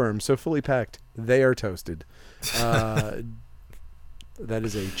round, so firm, so fully packed. They are toasted. That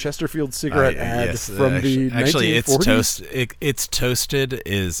is a Chesterfield cigarette ad from the 1940s. It's toasted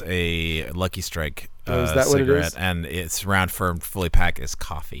is a Lucky Strike is that cigarette, what it is? and it's round, firm, fully packed is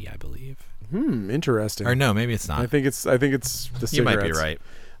coffee, I believe. Interesting. Or no, maybe it's not. I think it's the cigarettes. You might be right.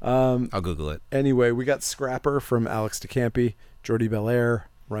 I'll Google it. Anyway, we got Scrapper from Alex DeCampi, Jordi Belair,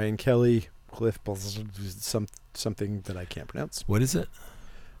 Ryan Kelly, Cliff, something that I can't pronounce. What is it?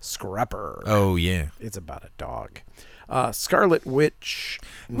 Scrapper. Oh yeah, it's about a dog. Scarlet Witch.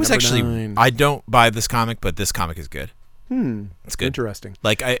 It was actually 9. I don't buy this comic, but this comic is good. It's good. Interesting.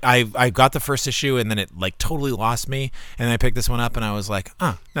 Like I got the first issue and then it like totally lost me, and then I picked this one up and I was like,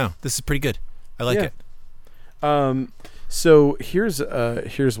 no, this is pretty good. I like it. So here's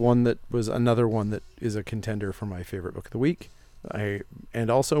one that was another one that is a contender for my favorite book of the week.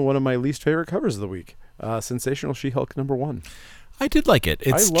 And also one of my least favorite covers of the week. Sensational She-Hulk #1. I did like it.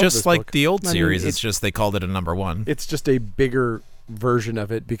 It's just like book. the old series. It's just they called it a #1. It's just a bigger version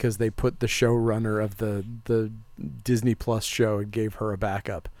of it because they put the showrunner of the Disney Plus show and gave her a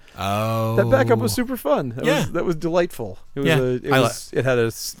backup. Oh, that backup was super fun. That was delightful. It had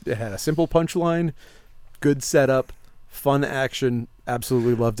a simple punchline, good setup, fun action.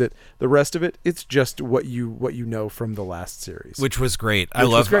 Absolutely loved it. The rest of it, it's just what you know from the last series, which was great. I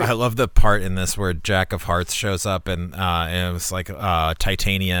love the part in this where Jack of Hearts shows up, and it was like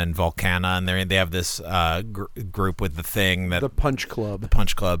Titania and Volcana, and they have this group with the thing that the Punch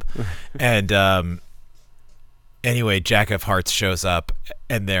Club, and anyway, Jack of Hearts shows up,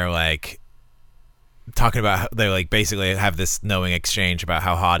 and they're like talking about how they like basically have this knowing exchange about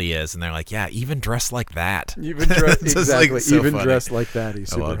how hot he is, and they're like, yeah, even dressed like that, exactly, like, so even funny. Dressed like that, he's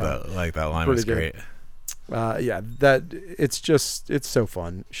super I love hot. that. Like that line Pretty was good. Great. That it's so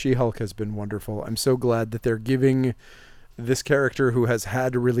fun. She-Hulk has been wonderful. I'm so glad that they're giving this character who has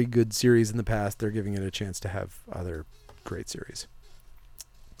had a really good series in the past, they're giving it a chance to have other great series.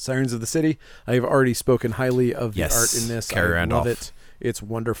 Sirens of the City. I have already spoken highly of the art in this. Carrie I Randolph. love it. It's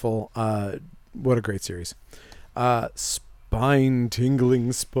wonderful. What a great series.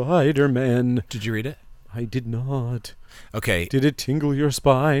 Spine-tingling Spider-Man. Did you read it? I did not. Okay. Did it tingle your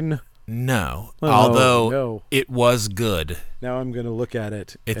spine? No. Oh, Although no. it was good. Now I'm going to look at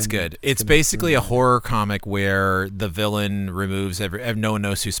it. It's good. It's basically a horror comic where the villain removes no one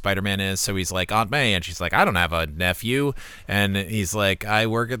knows who Spider-Man is, so he's like, Aunt May, and she's like, I don't have a nephew. And he's like, I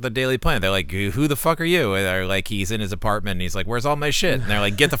work at the Daily Planet. They're like, who the fuck are you? And they're like, he's in his apartment, and he's like, where's all my shit? And they're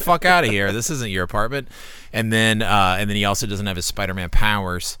like, get the fuck out of here. This isn't your apartment. And then he also doesn't have his Spider-Man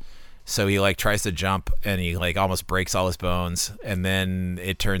powers. So he like tries to jump and he like almost breaks all his bones, and then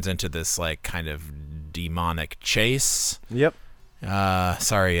it turns into this like kind of demonic chase. Yep.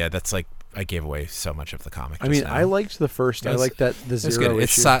 Sorry, that's like I gave away so much of the comic. I mean, now. I liked the first. I liked that the zero good.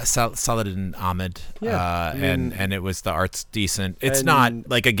 issue. It's Saladin Ahmed. Yeah, and it was the art's decent. It's not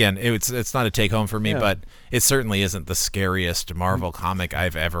like again, it's not a take home for me, but it certainly isn't the scariest Marvel comic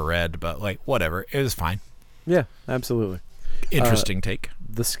I've ever read. But like whatever, it was fine. Yeah, absolutely. Interesting take.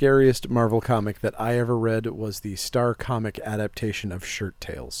 The scariest Marvel comic that I ever read was the Star Comic adaptation of Shirt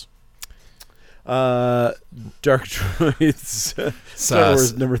Tales. Dark Droids, Star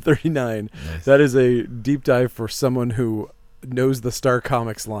Wars number 39. Nice. That is a deep dive for someone who knows the Star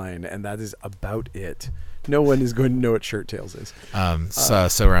Comics line, and that is about it. No one is going to know what Shirt Tales is.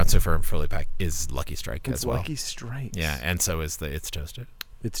 So around so far and fully packed is Lucky Strike as well. Lucky Strike. Yeah, and so is the It's Toasted.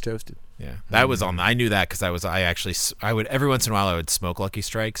 It's Toasted. Yeah, that was on. I knew that because I would every once in a while I would smoke Lucky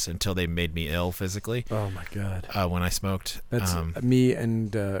Strikes until they made me ill physically. Oh my god! When I smoked, that's me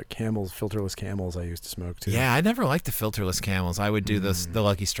and Camels, filterless Camels. I used to smoke too. Yeah, I never liked the filterless Camels. I would do the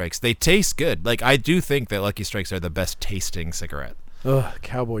Lucky Strikes. They taste good. Like I do think that Lucky Strikes are the best tasting cigarette. Ugh,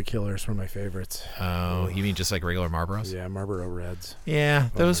 Cowboy Killers were my favorites. Oh, you mean just like regular Marlboros? Yeah, Marlboro Reds. Yeah,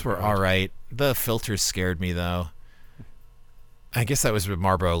 those were all right. The filters scared me though. I guess that was with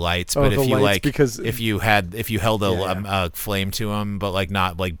Marlboro Lights, but if you like, because if you held a flame to them, but like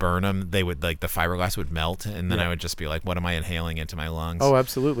not like burn them, they would like the fiberglass would melt, and then I would just be like, "What am I inhaling into my lungs?" Oh,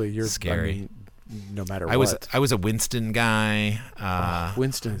 absolutely, you're scary. I mean, no matter what. what. I was a Winston guy.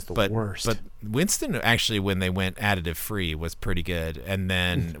 Winston is the worst. But Winston actually, when they went additive free, was pretty good, and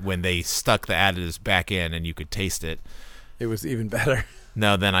then when they stuck the additives back in and you could taste it, it was even better.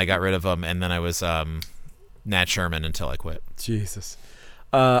 No, then I got rid of them, and then I was Nat Sherman until I quit. Jesus.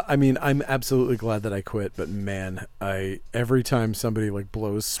 I mean, I'm absolutely glad that I quit, but man, every time somebody like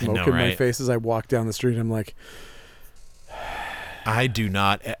blows smoke in my face as I walk down the street, I'm like, I do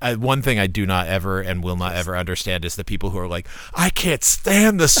not. One thing I do not ever and will not ever understand is the people who are like, I can't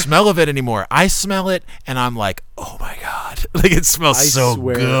stand the smell of it anymore. I smell it and I'm like, oh my god, like it smells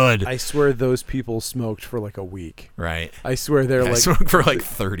good. I swear those people smoked for like a week. Right. I swear I smoked for like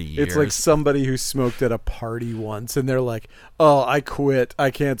 30 years. It's like somebody who smoked at a party once and they're like, oh, I quit.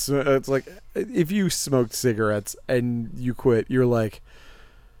 I can't smoke. It's like if you smoked cigarettes and you quit, you're like,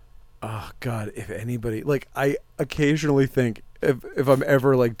 oh god, if anybody, like I occasionally think if I'm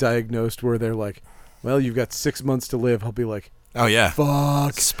ever like diagnosed where they're like, well, you've got 6 months to live, I'll be like, oh yeah,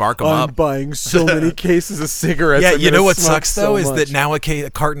 fuck, spark them I'm up. buying so many cases of cigarettes. Yeah, you know what sucks so though much. is that now a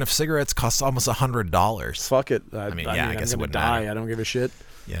carton of cigarettes costs almost $100. Fuck it. I guess it wouldn't matter. I don't give a shit.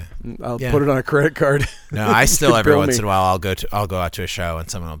 Yeah, I'll put it on a credit card. No, I still every once in a while I'll go out to a show and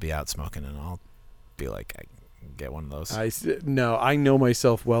someone will be out smoking and I'll be like, I get one of those. I know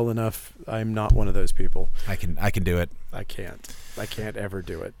myself well enough. I'm not one of those people. I can do it. I can't ever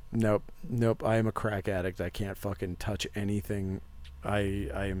do it. Nope. I am a crack addict. I can't fucking touch anything. I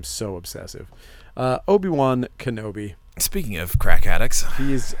am so obsessive. Obi-Wan Kenobi. Speaking of crack addicts,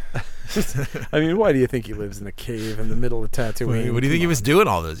 he's. I mean, why do you think he lives in a cave in the middle of Tatooine? What do you think he was doing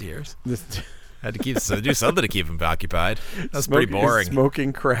all those years? Had to do something to keep him occupied. That's pretty boring.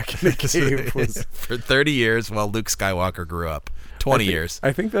 Smoking crack in a cave was for 30 years while Luke Skywalker grew up. 20 years.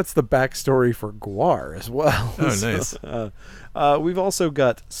 I think that's the backstory for Gwar as well. Oh, nice. We've also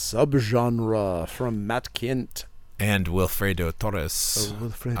got Subgenre from Matt Kint. And Wilfredo Torres.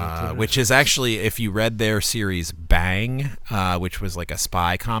 Which is actually, if you read their series Bang, which was like a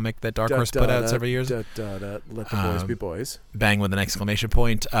spy comic that Dark Horse put out several years ago. Let the boys be boys. Bang with an exclamation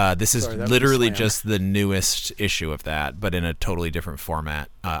point. This is literally just the newest issue of that, but in a totally different format.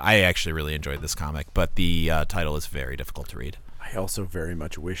 I actually really enjoyed this comic, but the title is very difficult to read. I also very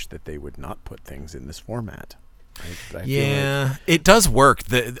much wish that they would not put things in this format. I it does work.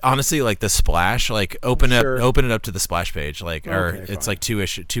 Honestly, like the splash, like open it up to the splash page, like it's like two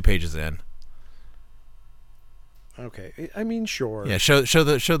pages in. Okay, I mean, sure. Yeah, show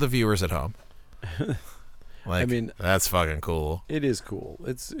the viewers at home. Like, I mean, that's fucking cool. It is cool.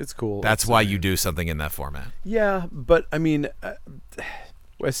 It's cool. That's why you do something in that format. Yeah, but I mean,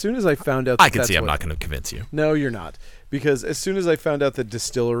 as soon as I found out, I can see I'm not going to convince you. No, you're not, because as soon as I found out that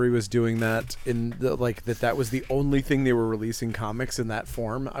Distillery was doing that that was the only thing they were releasing comics in that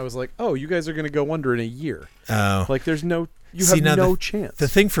form, I was like, oh, you guys are going to go under in a year. Oh, like there's no, you have no chance. The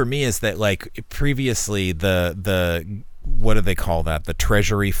thing for me is that like previously the what do they call that? The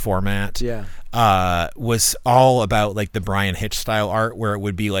Treasury format. Yeah. Was all about like the Brian Hitch style art, where it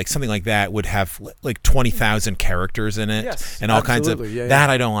would be like something like that would have like 20,000 characters in it, and all kinds of that.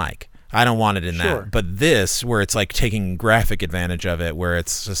 I don't like. I don't want it in that. But this, where it's like taking graphic advantage of it, where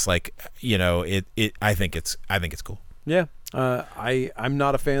it's just like, you know, I think it's cool. Yeah. I'm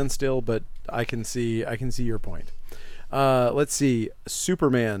not a fan still, but I can see your point. Let's see.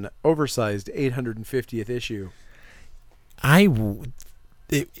 Superman, oversized 850th issue.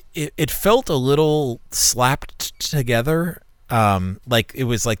 It felt a little slapped together. Like it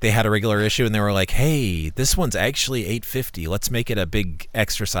was like they had a regular issue and they were like, hey, this one's actually 850. Let's make it a big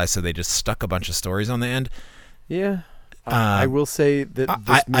exercise. So they just stuck a bunch of stories on the end. Yeah. I will say that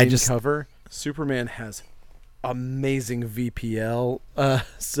this main cover, Superman has amazing VPL.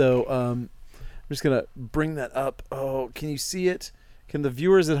 So I'm just going to bring that up. Oh, can you see it? Can the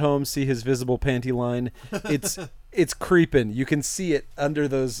viewers at home see his visible panty line? It's creeping. You can see it under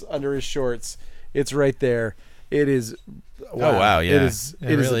his shorts. It's right there. It is. Wow. Oh wow! Yeah, it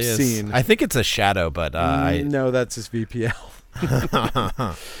really is obscene. I think it's a shadow, but no, that's his VPL.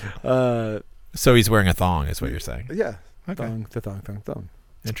 So he's wearing a thong, is what you're saying? Yeah. Okay. Thong.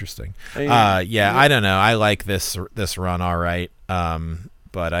 Interesting. And, yeah, I don't know. I like this run, all right.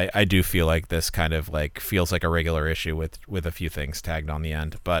 But I do feel like this kind of like feels like a regular issue with a few things tagged on the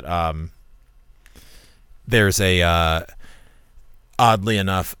end. But there's a oddly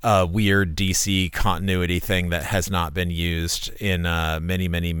enough a weird DC continuity thing that has not been used in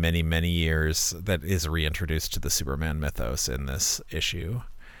many years that is reintroduced to the Superman mythos in this issue.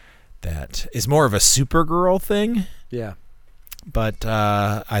 That is more of a Supergirl thing. Yeah. But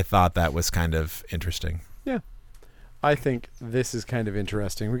I thought that was kind of interesting. Yeah. I think this is kind of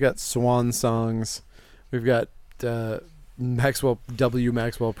interesting. We got swan songs. We've got Maxwell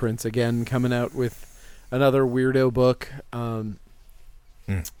Prince again coming out with another weirdo book.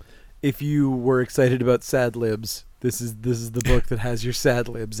 If you were excited about Sad Libs, this is the book that has your Sad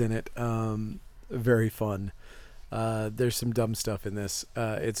Libs in it. Very fun. There's some dumb stuff in this.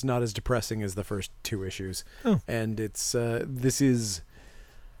 It's not as depressing as the first two issues, and it's this is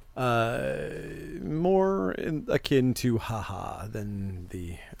more akin to Haha than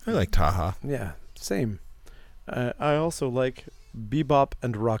the. I like Taha. Yeah, same. I also like Bebop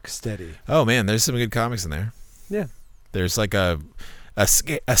and Rocksteady. Oh man, there's some good comics in there. Yeah, there's like a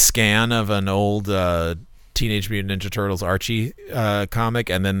scan of an old Teenage Mutant Ninja Turtles Archie comic,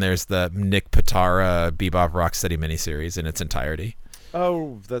 and then there's the Nick Pitarra Bebop Rocksteady miniseries in its entirety.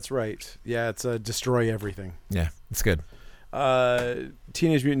 Oh, that's right. Yeah, it's Destroy Everything. Yeah, it's good.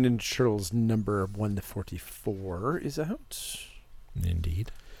 Teenage Mutant Ninja Turtles number 144 is out.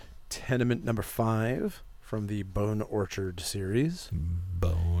 Indeed. Tenement number 5 from the Bone Orchard series.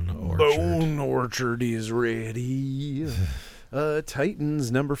 Bone Orchard is ready.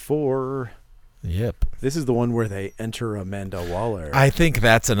 Titans number 4. Yep. This is the one where they enter Amanda Waller. I think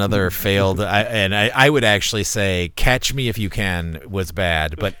that's another failed. I would actually say Catch Me If You Can was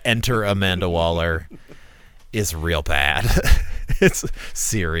bad, but Enter Amanda Waller is real bad. It's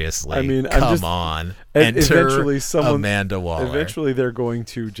seriously. I mean, come on. Enter Amanda Waller. Eventually, they're going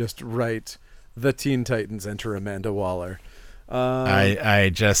to just write the Teen Titans Enter Amanda Waller.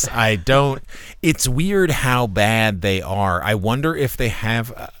 I don't. It's weird how bad they are. I wonder if they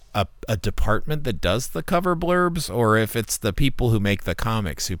have a department that does the cover blurbs, or if it's the people who make the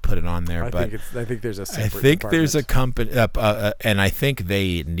comics who put it on there. I think there's a separate department. There's a company, and I think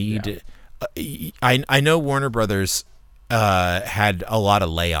they need. Yeah. I know Warner Brothers had a lot of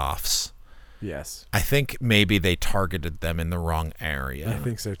layoffs. Yes. I think maybe they targeted them in the wrch area. I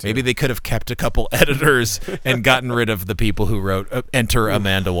think so too. Maybe they could have kept a couple editors and gotten rid of the people who wrote Enter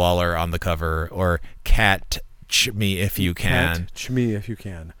Amanda Waller on the cover, or Catch Me If You Can. Catch Me If You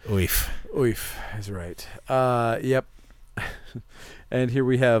Can. Oof is right. Yep. And here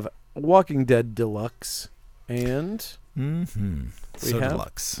we have Walking Dead Deluxe, and we have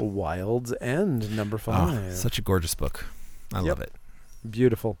deluxe. Wild's End number 5. Oh, such a gorgeous book. I love it.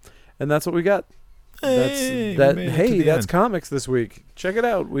 Beautiful. And that's what we got. Hey, that's comics this week. Check it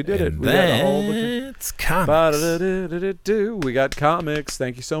out. We did it. We got all it's comics. We got comics.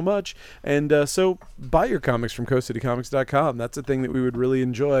 Thank you so much. And so buy your comics from coastcitycomics.com. That's a thing that we would really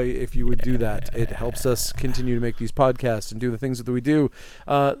enjoy if you would do that. It helps us continue to make these podcasts and do the things that we do.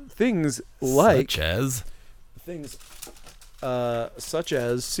 Things like... Such as... Things such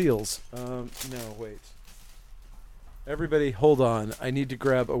as seals. No, wait. Everybody, hold on. I need to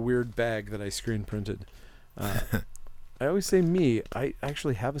grab a weird bag that I screen printed. I always say me. I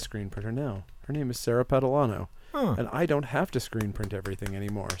actually have a screen printer now. Her name is Sarah Padalano. And I don't have to screen print everything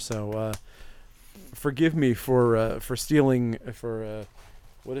anymore. So forgive me for stealing,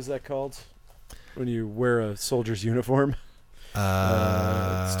 what is that called? When you wear a soldier's uniform?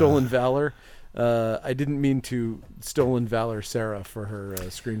 Stolen valor. I didn't mean to stolen valor Sarah for her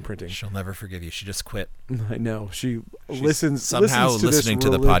screen printing. She'll never forgive you. She just quit. I know. She's somehow listening to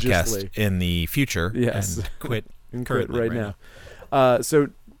the podcast in the future. Yes. And quit. And quit right now. So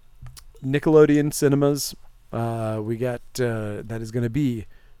Nickelodeon Cinemas, we got that is going to be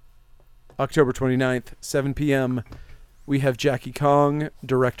October 29th, 7 p.m. We have Jackie Kong,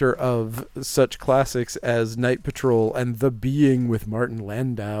 director of such classics as Night Patrol and The Being with Martin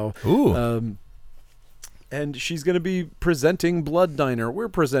Landau. Ooh. And she's going to be presenting Blood Diner. We're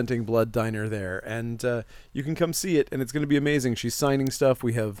presenting Blood Diner there. And you can come see it, and it's going to be amazing. She's signing stuff.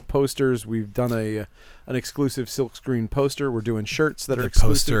 We have posters. We've done an exclusive silkscreen poster. We're doing shirts that are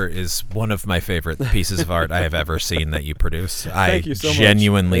exclusive. The poster is one of my favorite pieces of art I have ever seen that you produce. Thank you so much.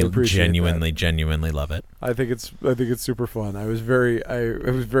 Genuinely love it. I think it's super fun. I was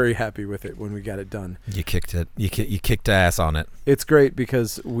very happy with it when we got it done. You kicked it. You kicked ass on it. It's great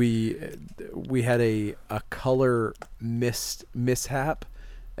because we had a color mishap,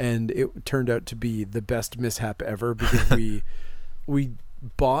 and it turned out to be the best mishap ever because we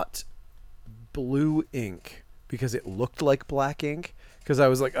bought blue ink because it looked like black ink. Because I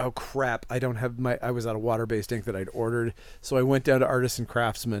was like, oh crap, I was out of water-based ink that I'd ordered, so I went down to Artisan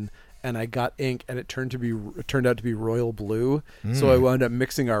Craftsman and I got ink, and it turned out to be royal blue. So I wound up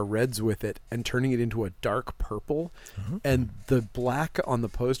mixing our reds with it and turning it into a dark purple. And the black on the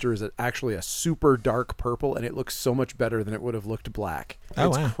poster is actually a super dark purple, and it looks so much better than it would have looked black.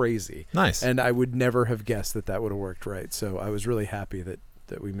 It's crazy. Nice. And I would never have guessed that would have worked right. So I was really happy that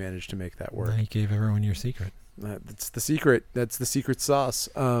we managed to make that work. Now you gave everyone your secret. That's the secret. That's the secret sauce.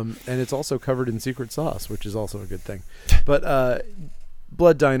 And it's also covered in secret sauce, which is also a good thing. But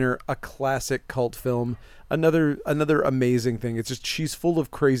Blood Diner, a classic cult film. Another amazing thing. It's just she's full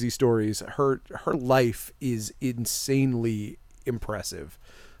of crazy stories. Her life is insanely impressive.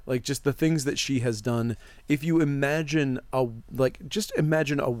 Like just the things that she has done. If you imagine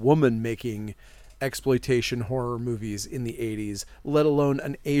imagine a woman making exploitation horror movies in the 80s, let alone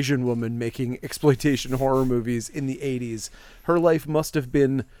an Asian woman making exploitation horror movies in the 80s. Her life must have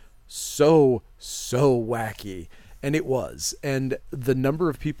been so wacky. And it was. And the number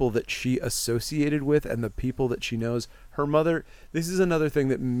of people that she associated with and the people that she knows, her mother, this is another thing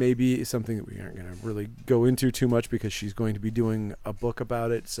that maybe is something that we aren't going to really go into too much because she's going to be doing a book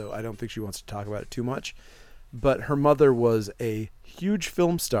about it. So I don't think she wants to talk about it too much. But her mother was a huge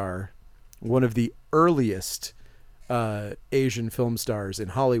film star, one of the earliest Asian film stars in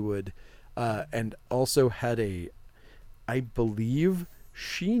Hollywood, and also had I believe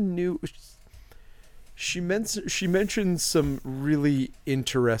she mentioned some really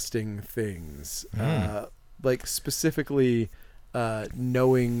interesting things, like specifically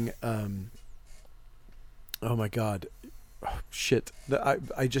knowing. Oh my God. Oh, shit. I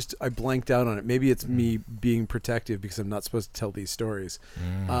blanked out on it. Maybe it's me being protective because I'm not supposed to tell these stories.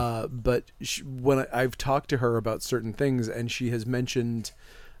 But when I've talked to her about certain things, and she has mentioned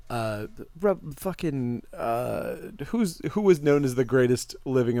who was known as the greatest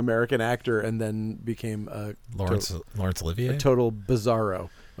living American actor and then became Laurence Olivier, a total bizarro.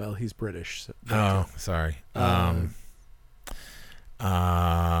 Well, he's British. So sorry.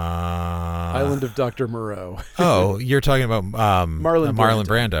 Island of Dr. Moreau. Oh, you're talking about Marlon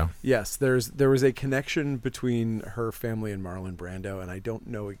Brando. Yes, there was a connection between her family and Marlon Brando, and I don't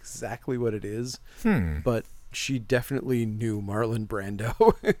know exactly what it is, but she definitely knew Marlon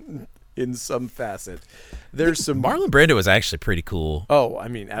Brando in some facet. There's some Marlon Brando was actually pretty cool. Oh, I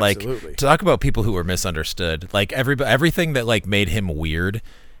mean, absolutely. Like, talk about people who were misunderstood. Like everything that like made him weird.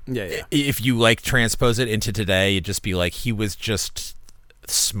 Yeah. If you like transpose it into today, it'd just be like he was just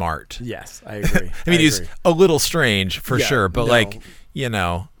smart. Yes, I agree. I mean, he's a little strange for sure, but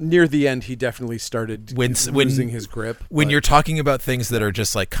near the end, he definitely started losing his grip. When you're talking about things that are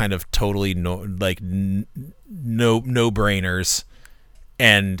just like kind of totally no brainers,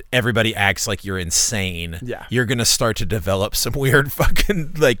 and everybody acts like you're insane, you're gonna start to develop some weird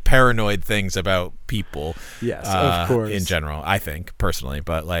fucking like paranoid things about people. Yes, of course. In general, I think personally,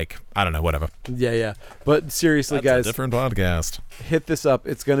 but like I don't know, whatever. Yeah. But seriously, that's guys, a different podcast. Hit this up.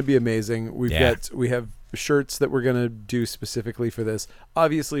 It's gonna be amazing. We have shirts that we're gonna do specifically for this.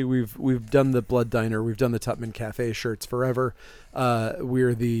 Obviously, we've done the Blood Diner, we've done the Tupman Cafe shirts forever.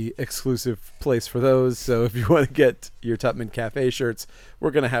 We're the exclusive place for those. So if you want to get your Tupman Cafe shirts,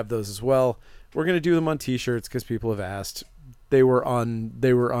 we're gonna have those as well. We're gonna do them on T-shirts because people have asked. They were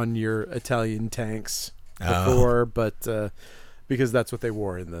on your Italian tanks before, but because that's what they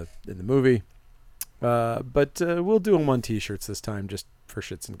wore in the movie. But we'll do them on T-shirts this time, just for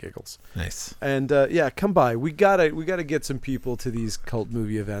shits and giggles. Nice. And come by. We gotta get some people to these cult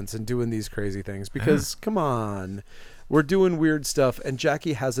movie events and doing these crazy things because come on, we're doing weird stuff. And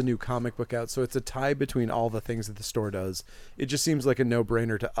Jackie has a new comic book out, so it's a tie between all the things that the store does. It just seems like a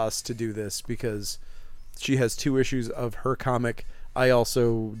no-brainer to us to do this because she has 2 issues of her comic. I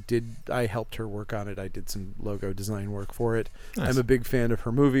helped her work on it. I did some logo design work for it. Nice. I'm a big fan of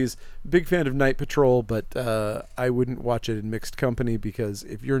her movies, big fan of Night Patrol, but I wouldn't watch it in mixed company because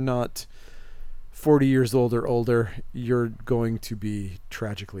if you're not 40 years old or older, you're going to be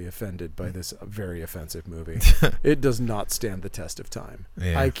tragically offended by this very offensive movie. It does not stand the test of time.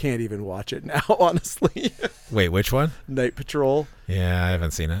 Yeah. I can't even watch it now, honestly. Wait, which one? Night Patrol. Yeah, I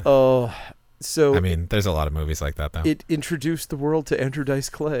haven't seen it. Oh, so I mean, there's a lot of movies like that, though. It introduced the world to Andrew Dice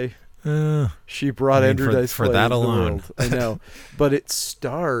Clay. She brought Andrew Dice Clay for that into alone. The world. I know, but it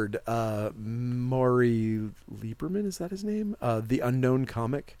starred Maury Lieberman. Is that his name? The Unknown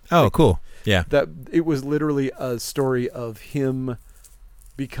Comic. Oh, cool. Yeah. That it was literally a story of him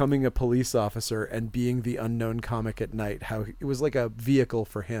becoming a police officer and being the Unknown Comic at night. How it was like a vehicle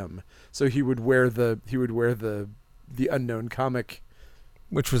for him. So he would wear the Unknown Comic.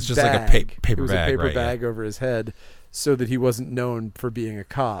 Which was just bag. like a paper bag. It was a paper right, bag over his head so that he wasn't known for being a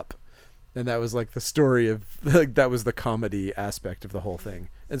cop. And that was like the story of, like, that was the comedy aspect of the whole thing.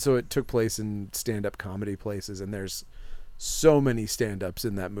 And so it took place in stand-up comedy places, and there's so many stand-ups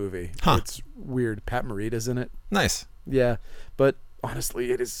in that movie. Huh. It's weird. Pat Morita's in it. Nice. Yeah. But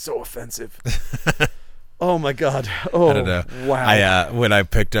honestly, it is so offensive. Oh my God. Oh, I don't know. Wow. When I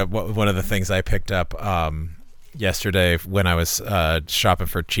picked up, one of the things I picked up yesterday when I was shopping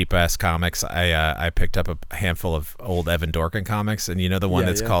for cheap ass comics, I picked up a handful of old Evan Dorkin comics, and you know the one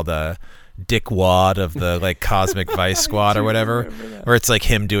that's called Dick Wad of the like Cosmic Vice Squad or whatever, where it's like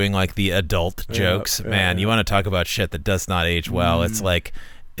him doing like the adult jokes. Man, you want to talk about shit that does not age well. It's like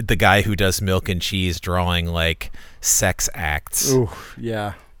the guy who does Milk and Cheese drawing like sex acts. Ooh,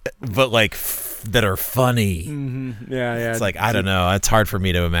 yeah. But like that are funny. Mm-hmm. Yeah. It's like, I don't know. It's hard for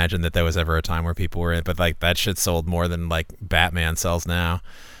me to imagine that there was ever a time where people were in, but like that shit sold more than like Batman sells now.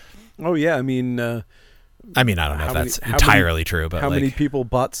 Oh yeah, I mean, I don't know if that's entirely true, but how like, many people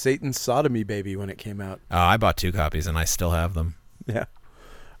bought Satan's Sodomy Baby when it came out? I bought 2 copies and I still have them. Yeah,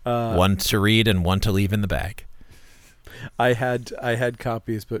 one to read and one to leave in the bag. I had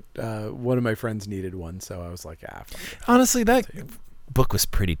copies, but one of my friends needed one, so I was like, fuck it. Honestly, that book was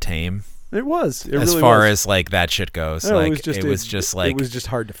pretty tame. It was. It as really far was. as like that shit goes. No, like it was just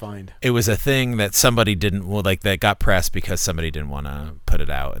hard to find. It was a thing that somebody didn't that got pressed because somebody didn't want to put it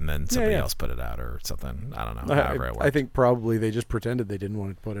out, and then somebody else put it out or something. I don't know. However it worked. I think probably they just pretended they didn't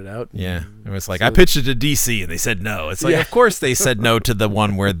want to put it out. Yeah, it was like, I pitched it to DC and they said no. It's like, of course they said no to the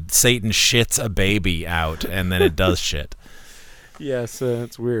one where Satan shits a baby out and then it does shit. Yes,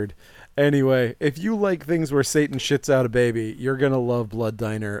 it's weird. Anyway, if you like things where Satan shits out a baby, you're gonna love Blood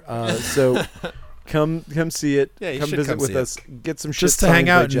Diner. So come see it. Yeah, come visit with us. Get some shit just to hang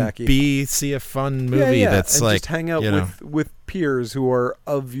out Jackie. and see a fun movie that's and like, just hang out with peers who are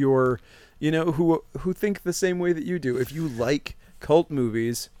of your, who think the same way that you do. If you like cult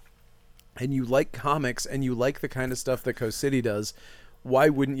movies and you like comics and you like the kind of stuff that Coast City does, why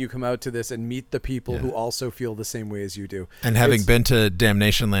wouldn't you come out to this and meet the people who also feel the same way as you do? And having been to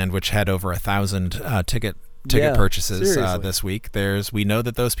Damnation Land, which had over 1,000 ticket purchases this week, we know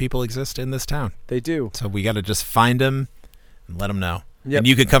that those people exist in this town. They do. So we got to just find them and let them know. Yep. And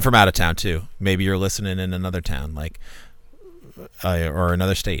you can come from out of town too. Maybe you're listening in another town, like or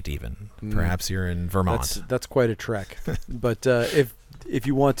another state even. Perhaps you're in Vermont. That's quite a trek. But if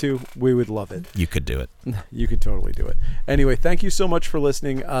you want to, we would love it. You could do it. You could totally do it. Anyway, thank you so much for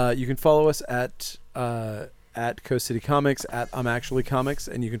listening. You can follow us at Coast City Comics, at I'm Actually Comics,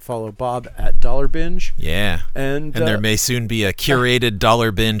 and you can follow Bob at Dollar Binge. Yeah. And there may soon be a curated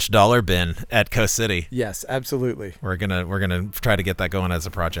Dollar Bin at Coast City. Yes, absolutely. We're gonna try to get that going as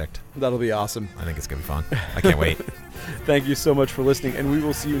a project. That'll be awesome. I think it's gonna be fun. I can't wait. Thank you so much for listening, and we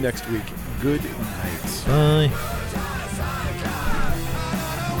will see you next week. Good night. Bye.